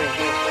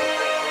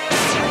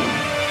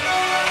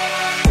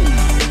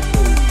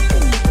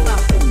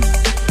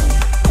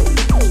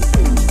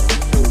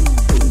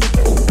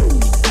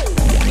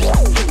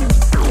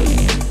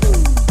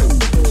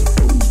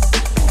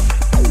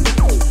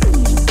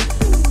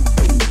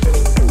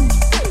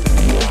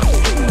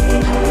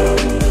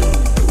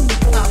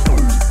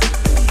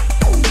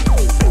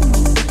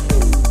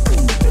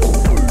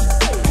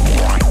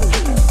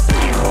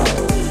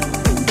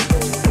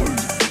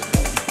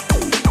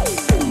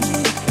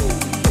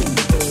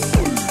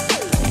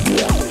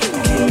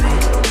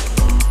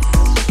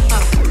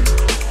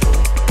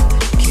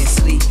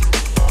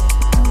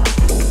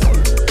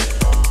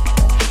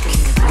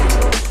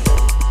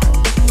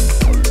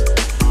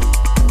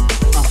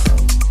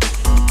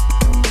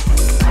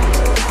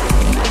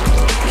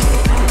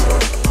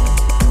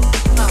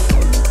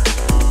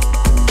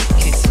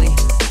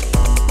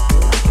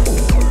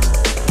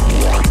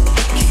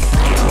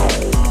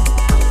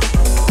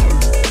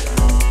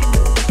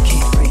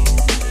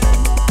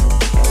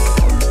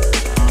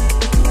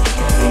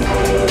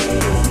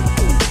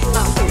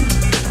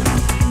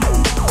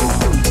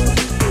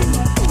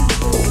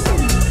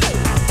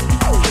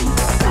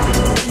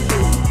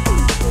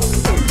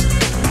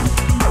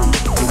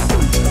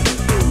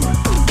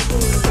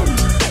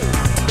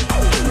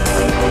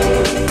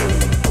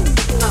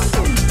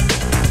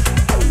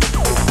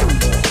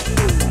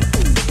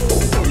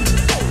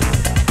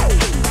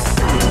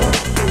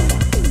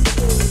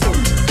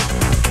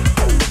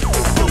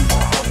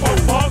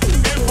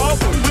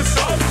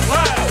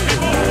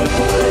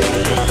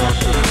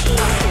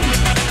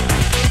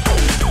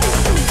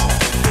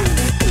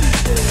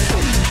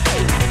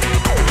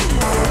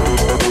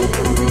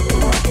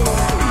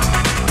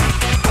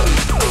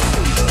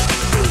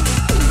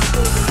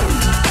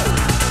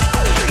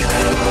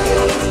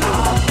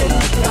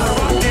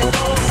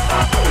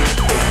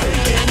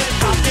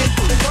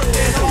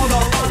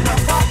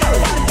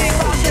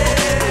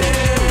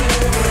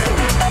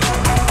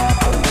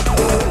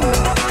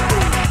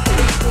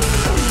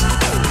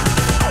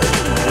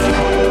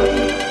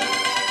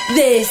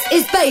 This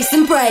is Bass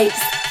and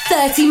Breaks.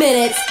 30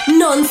 minutes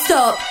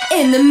non-stop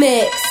in the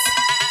mix.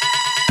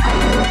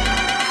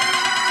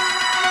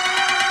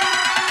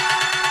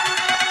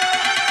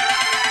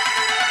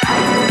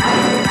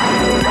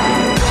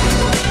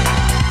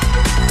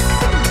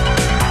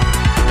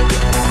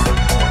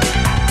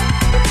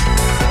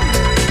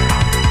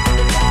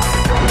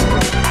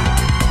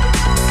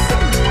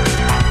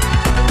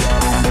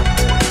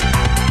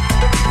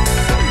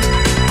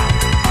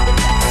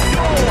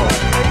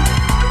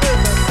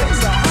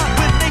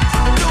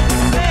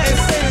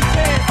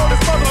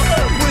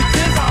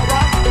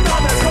 Rock.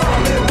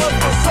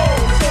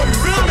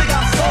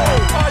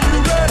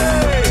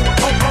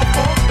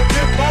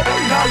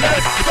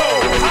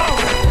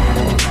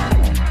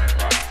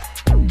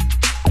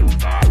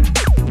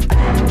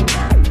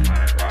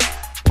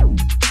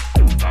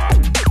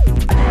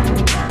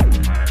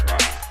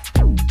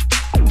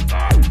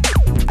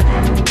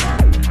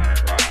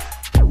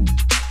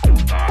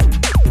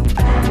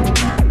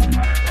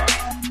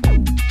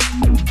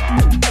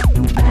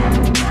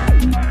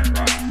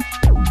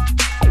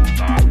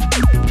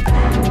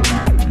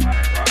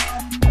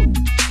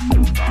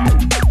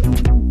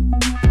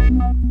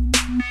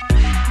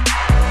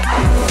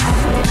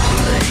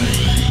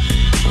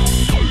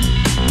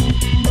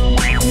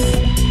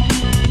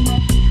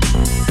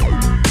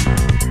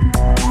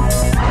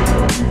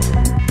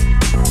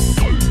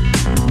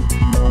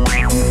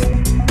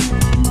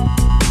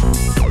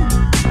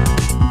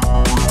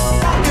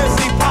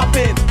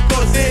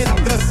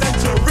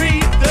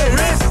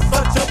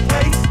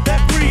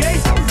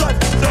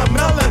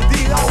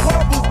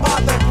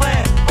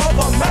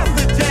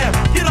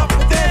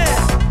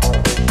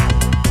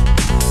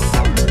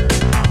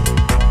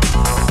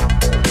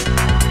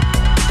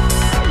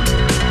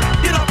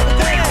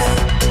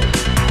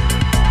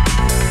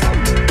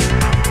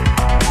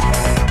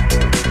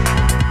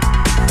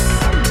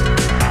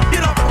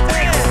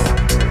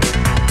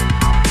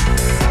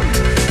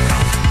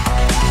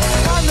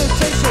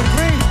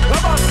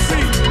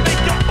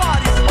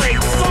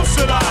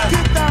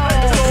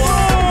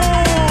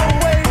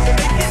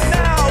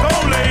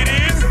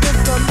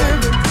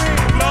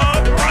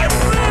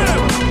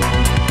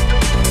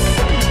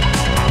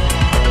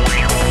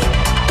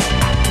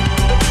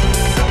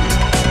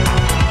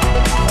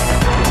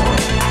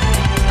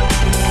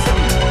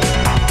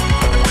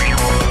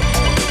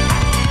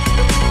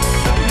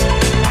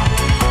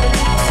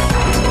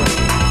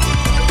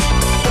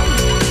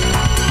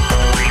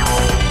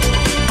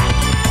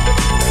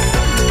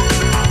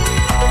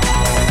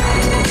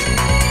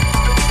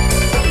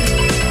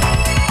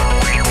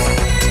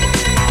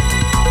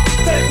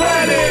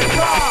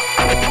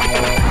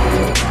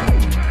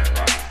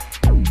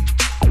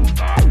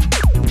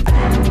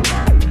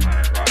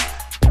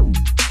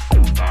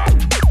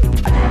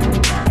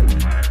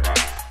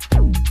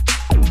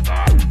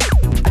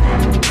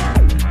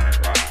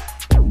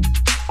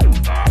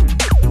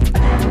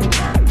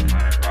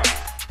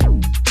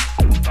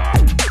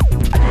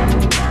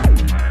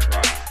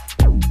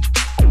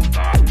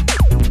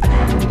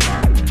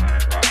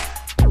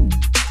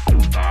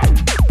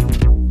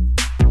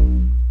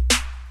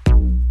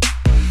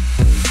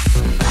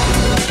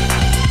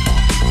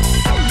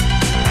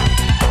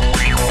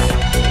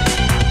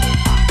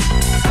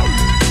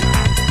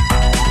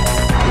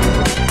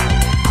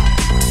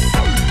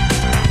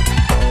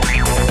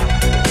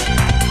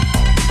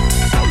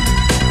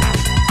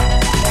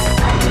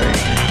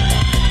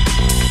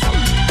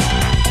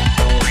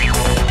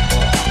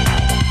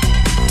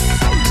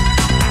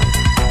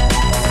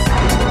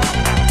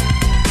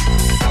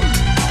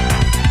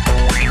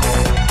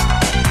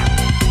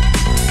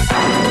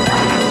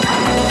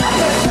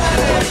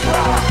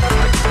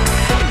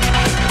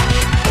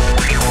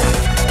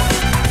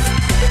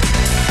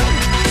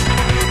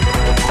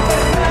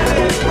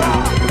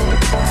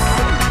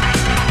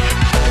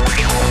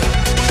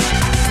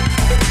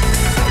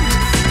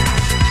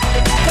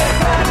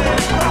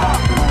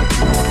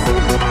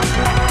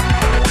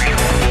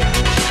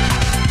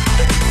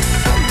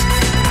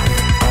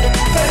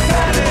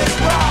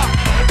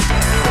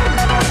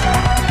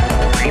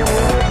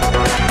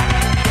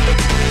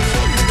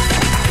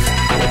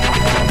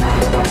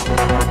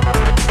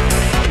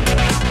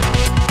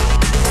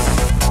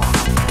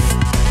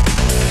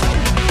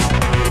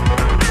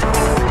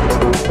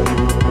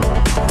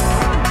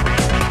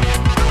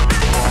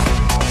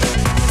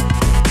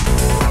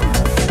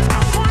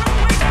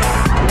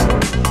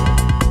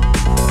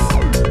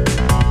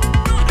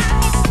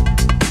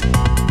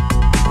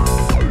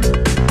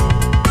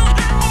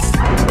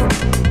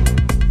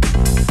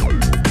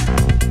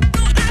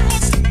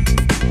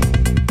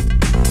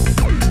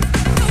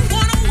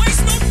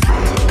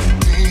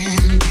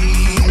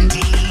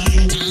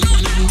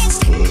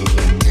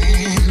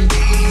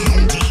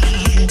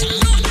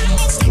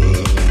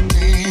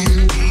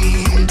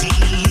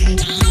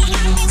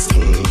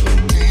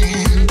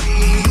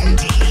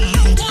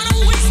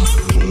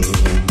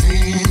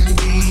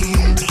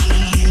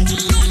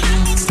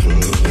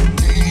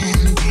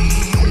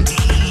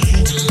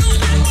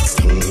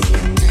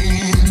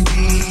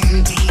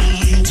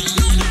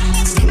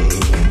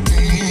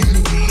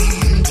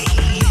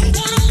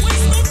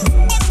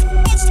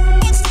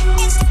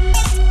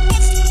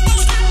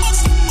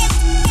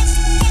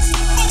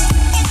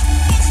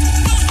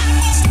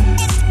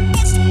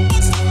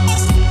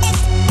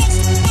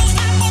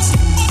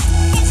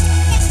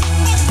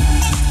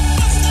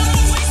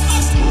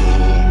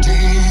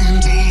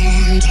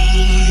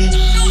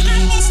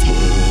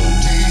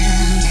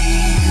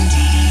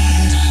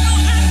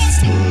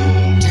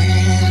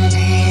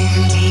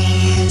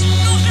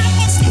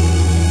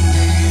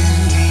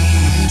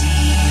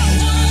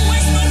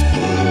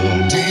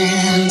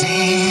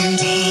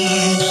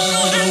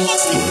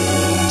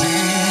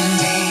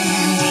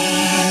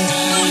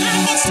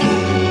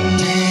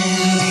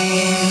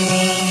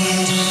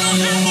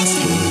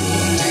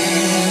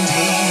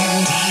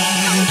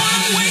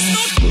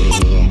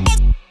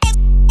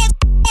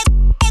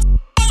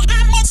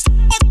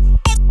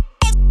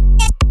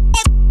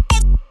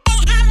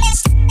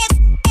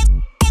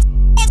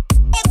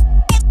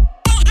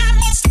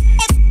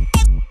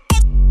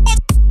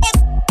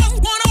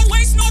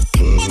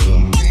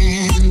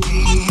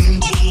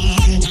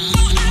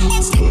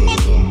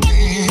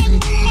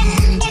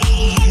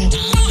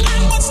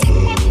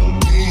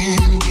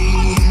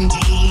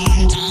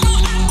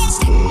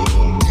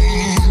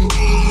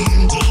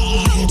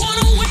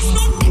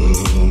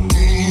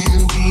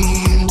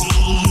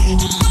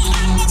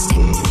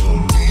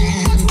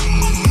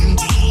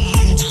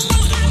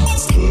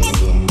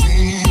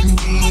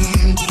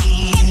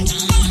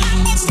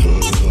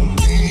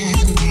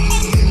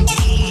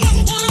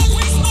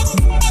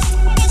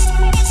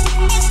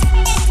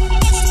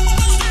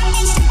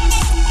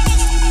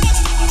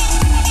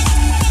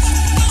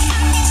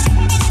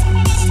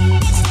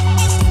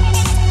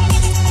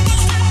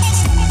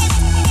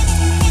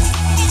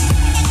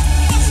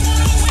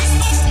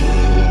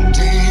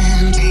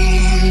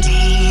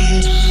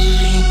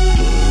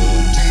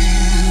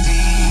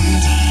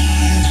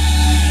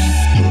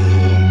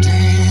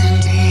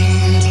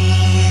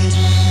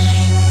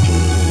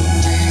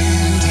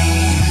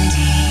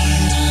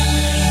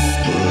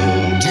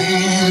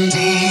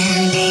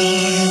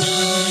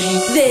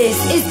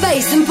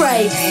 Bass and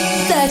Breaks.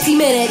 30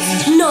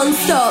 minutes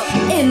non-stop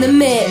in the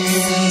mix.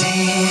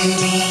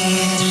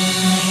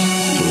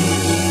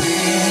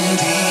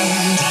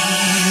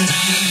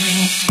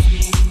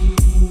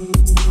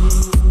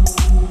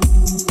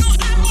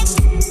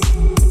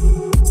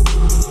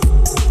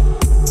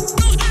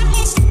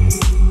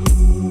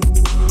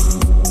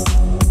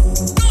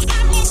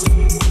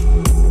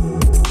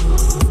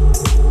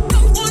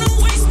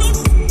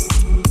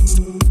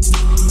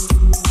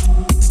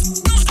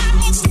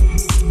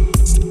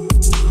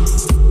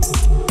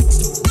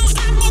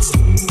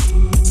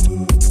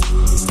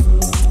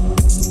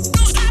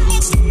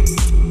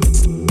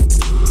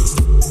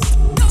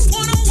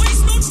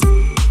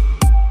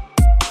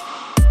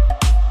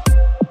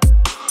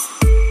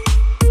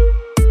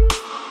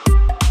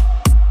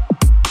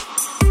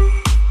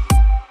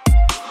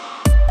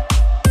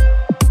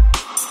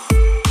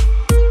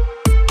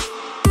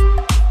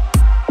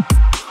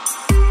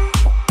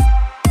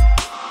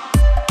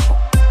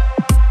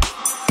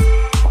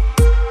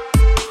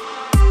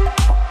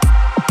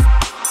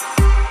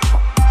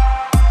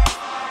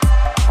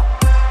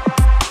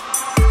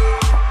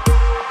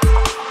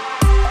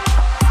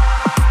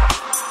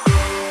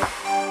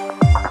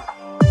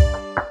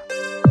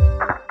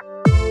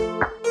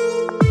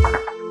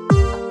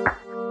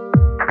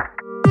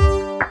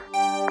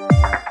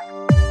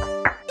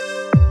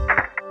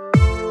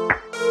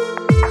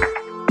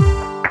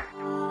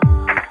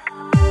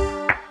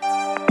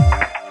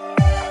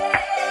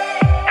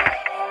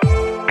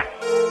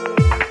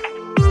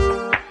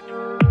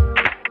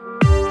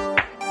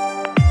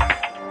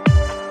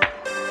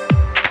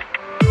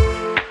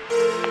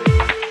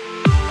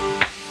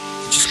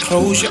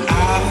 Close your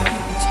eyes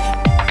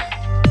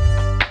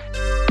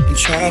and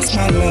trust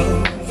my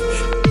love.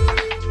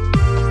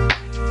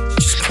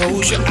 Just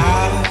close your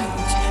eyes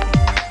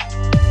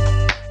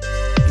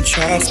and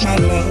trust my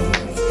love.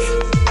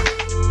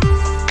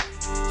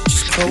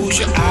 Just close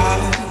your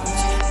eyes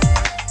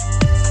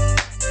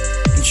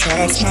and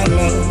trust my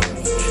love.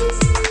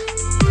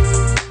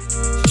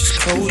 Just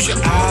close your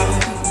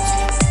eyes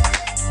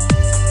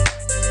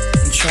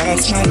and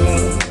trust my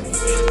love.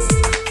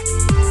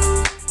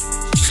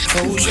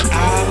 Close your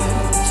eyes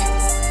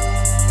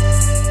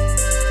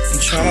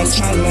and trust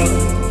my love.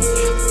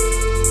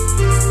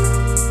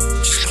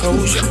 Just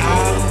close your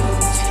eyes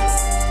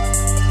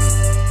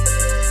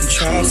and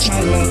trust my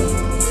love.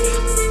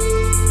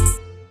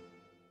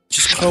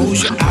 Just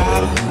close your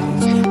eyes.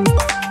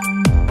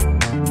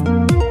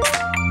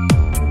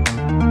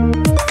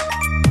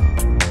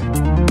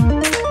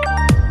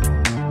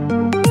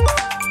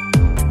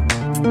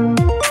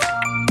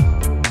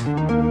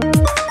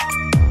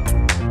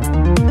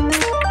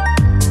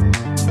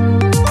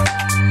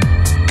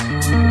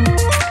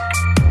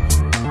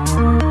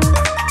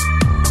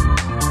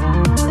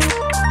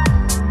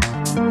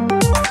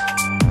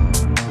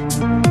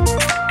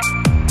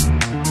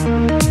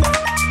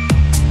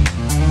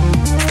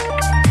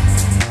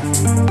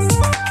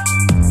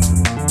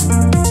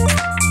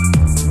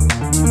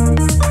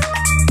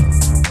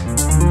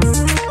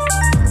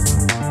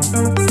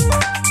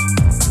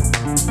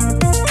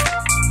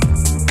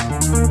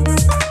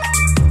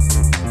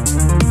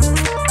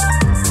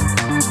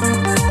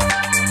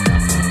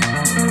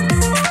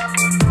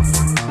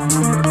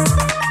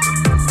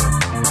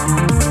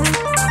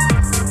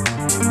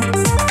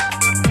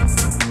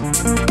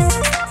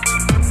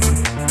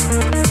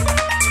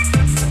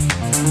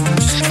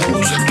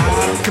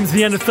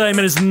 The end of 30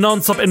 minutes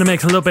non-stop in the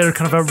mix, a little bit of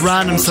kind of a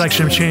random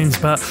selection of tunes,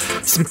 but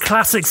some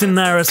classics in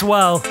there as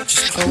well.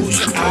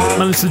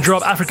 Managed to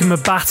drop African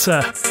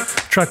Bambaataa,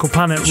 track called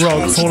Planet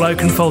Rock, Paul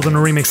Oakenfold on a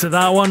remix of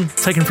that one,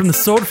 taken from the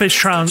Swordfish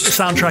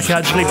soundtrack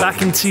actually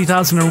back in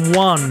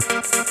 2001.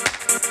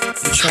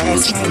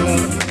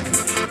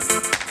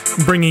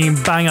 Bringing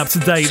bang up to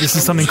date, this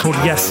is something called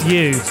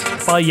YesYou,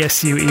 by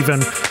YesYou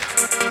even.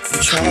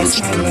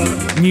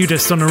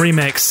 Nudist on a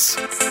remix.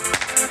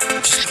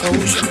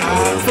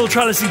 Full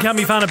track listing can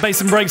be found at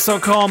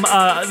bassandbreaks.com.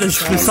 The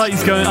site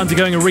is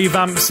undergoing a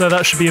revamp, so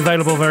that should be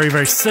available very,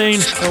 very soon.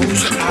 If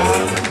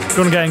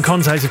you want to get in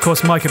contact, of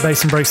course, Mike at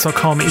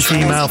bassandbreaks.com is the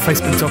email,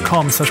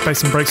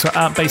 facebook.com/bassandbreaks or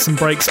at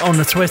bassandbreaks on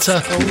the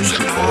Twitter.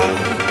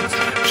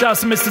 Shout out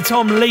to Mr.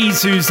 Tom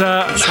Lees, who's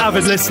an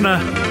avid listener.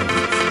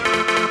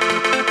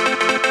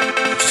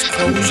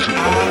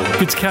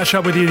 Good to catch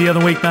up with you the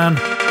other week, man.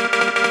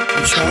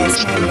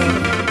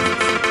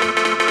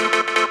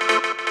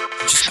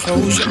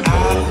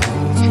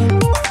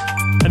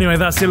 Anyway,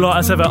 that's it a lot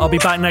as ever. I'll be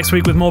back next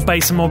week with more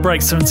bass and more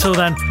breaks. So until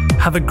then,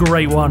 have a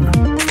great one.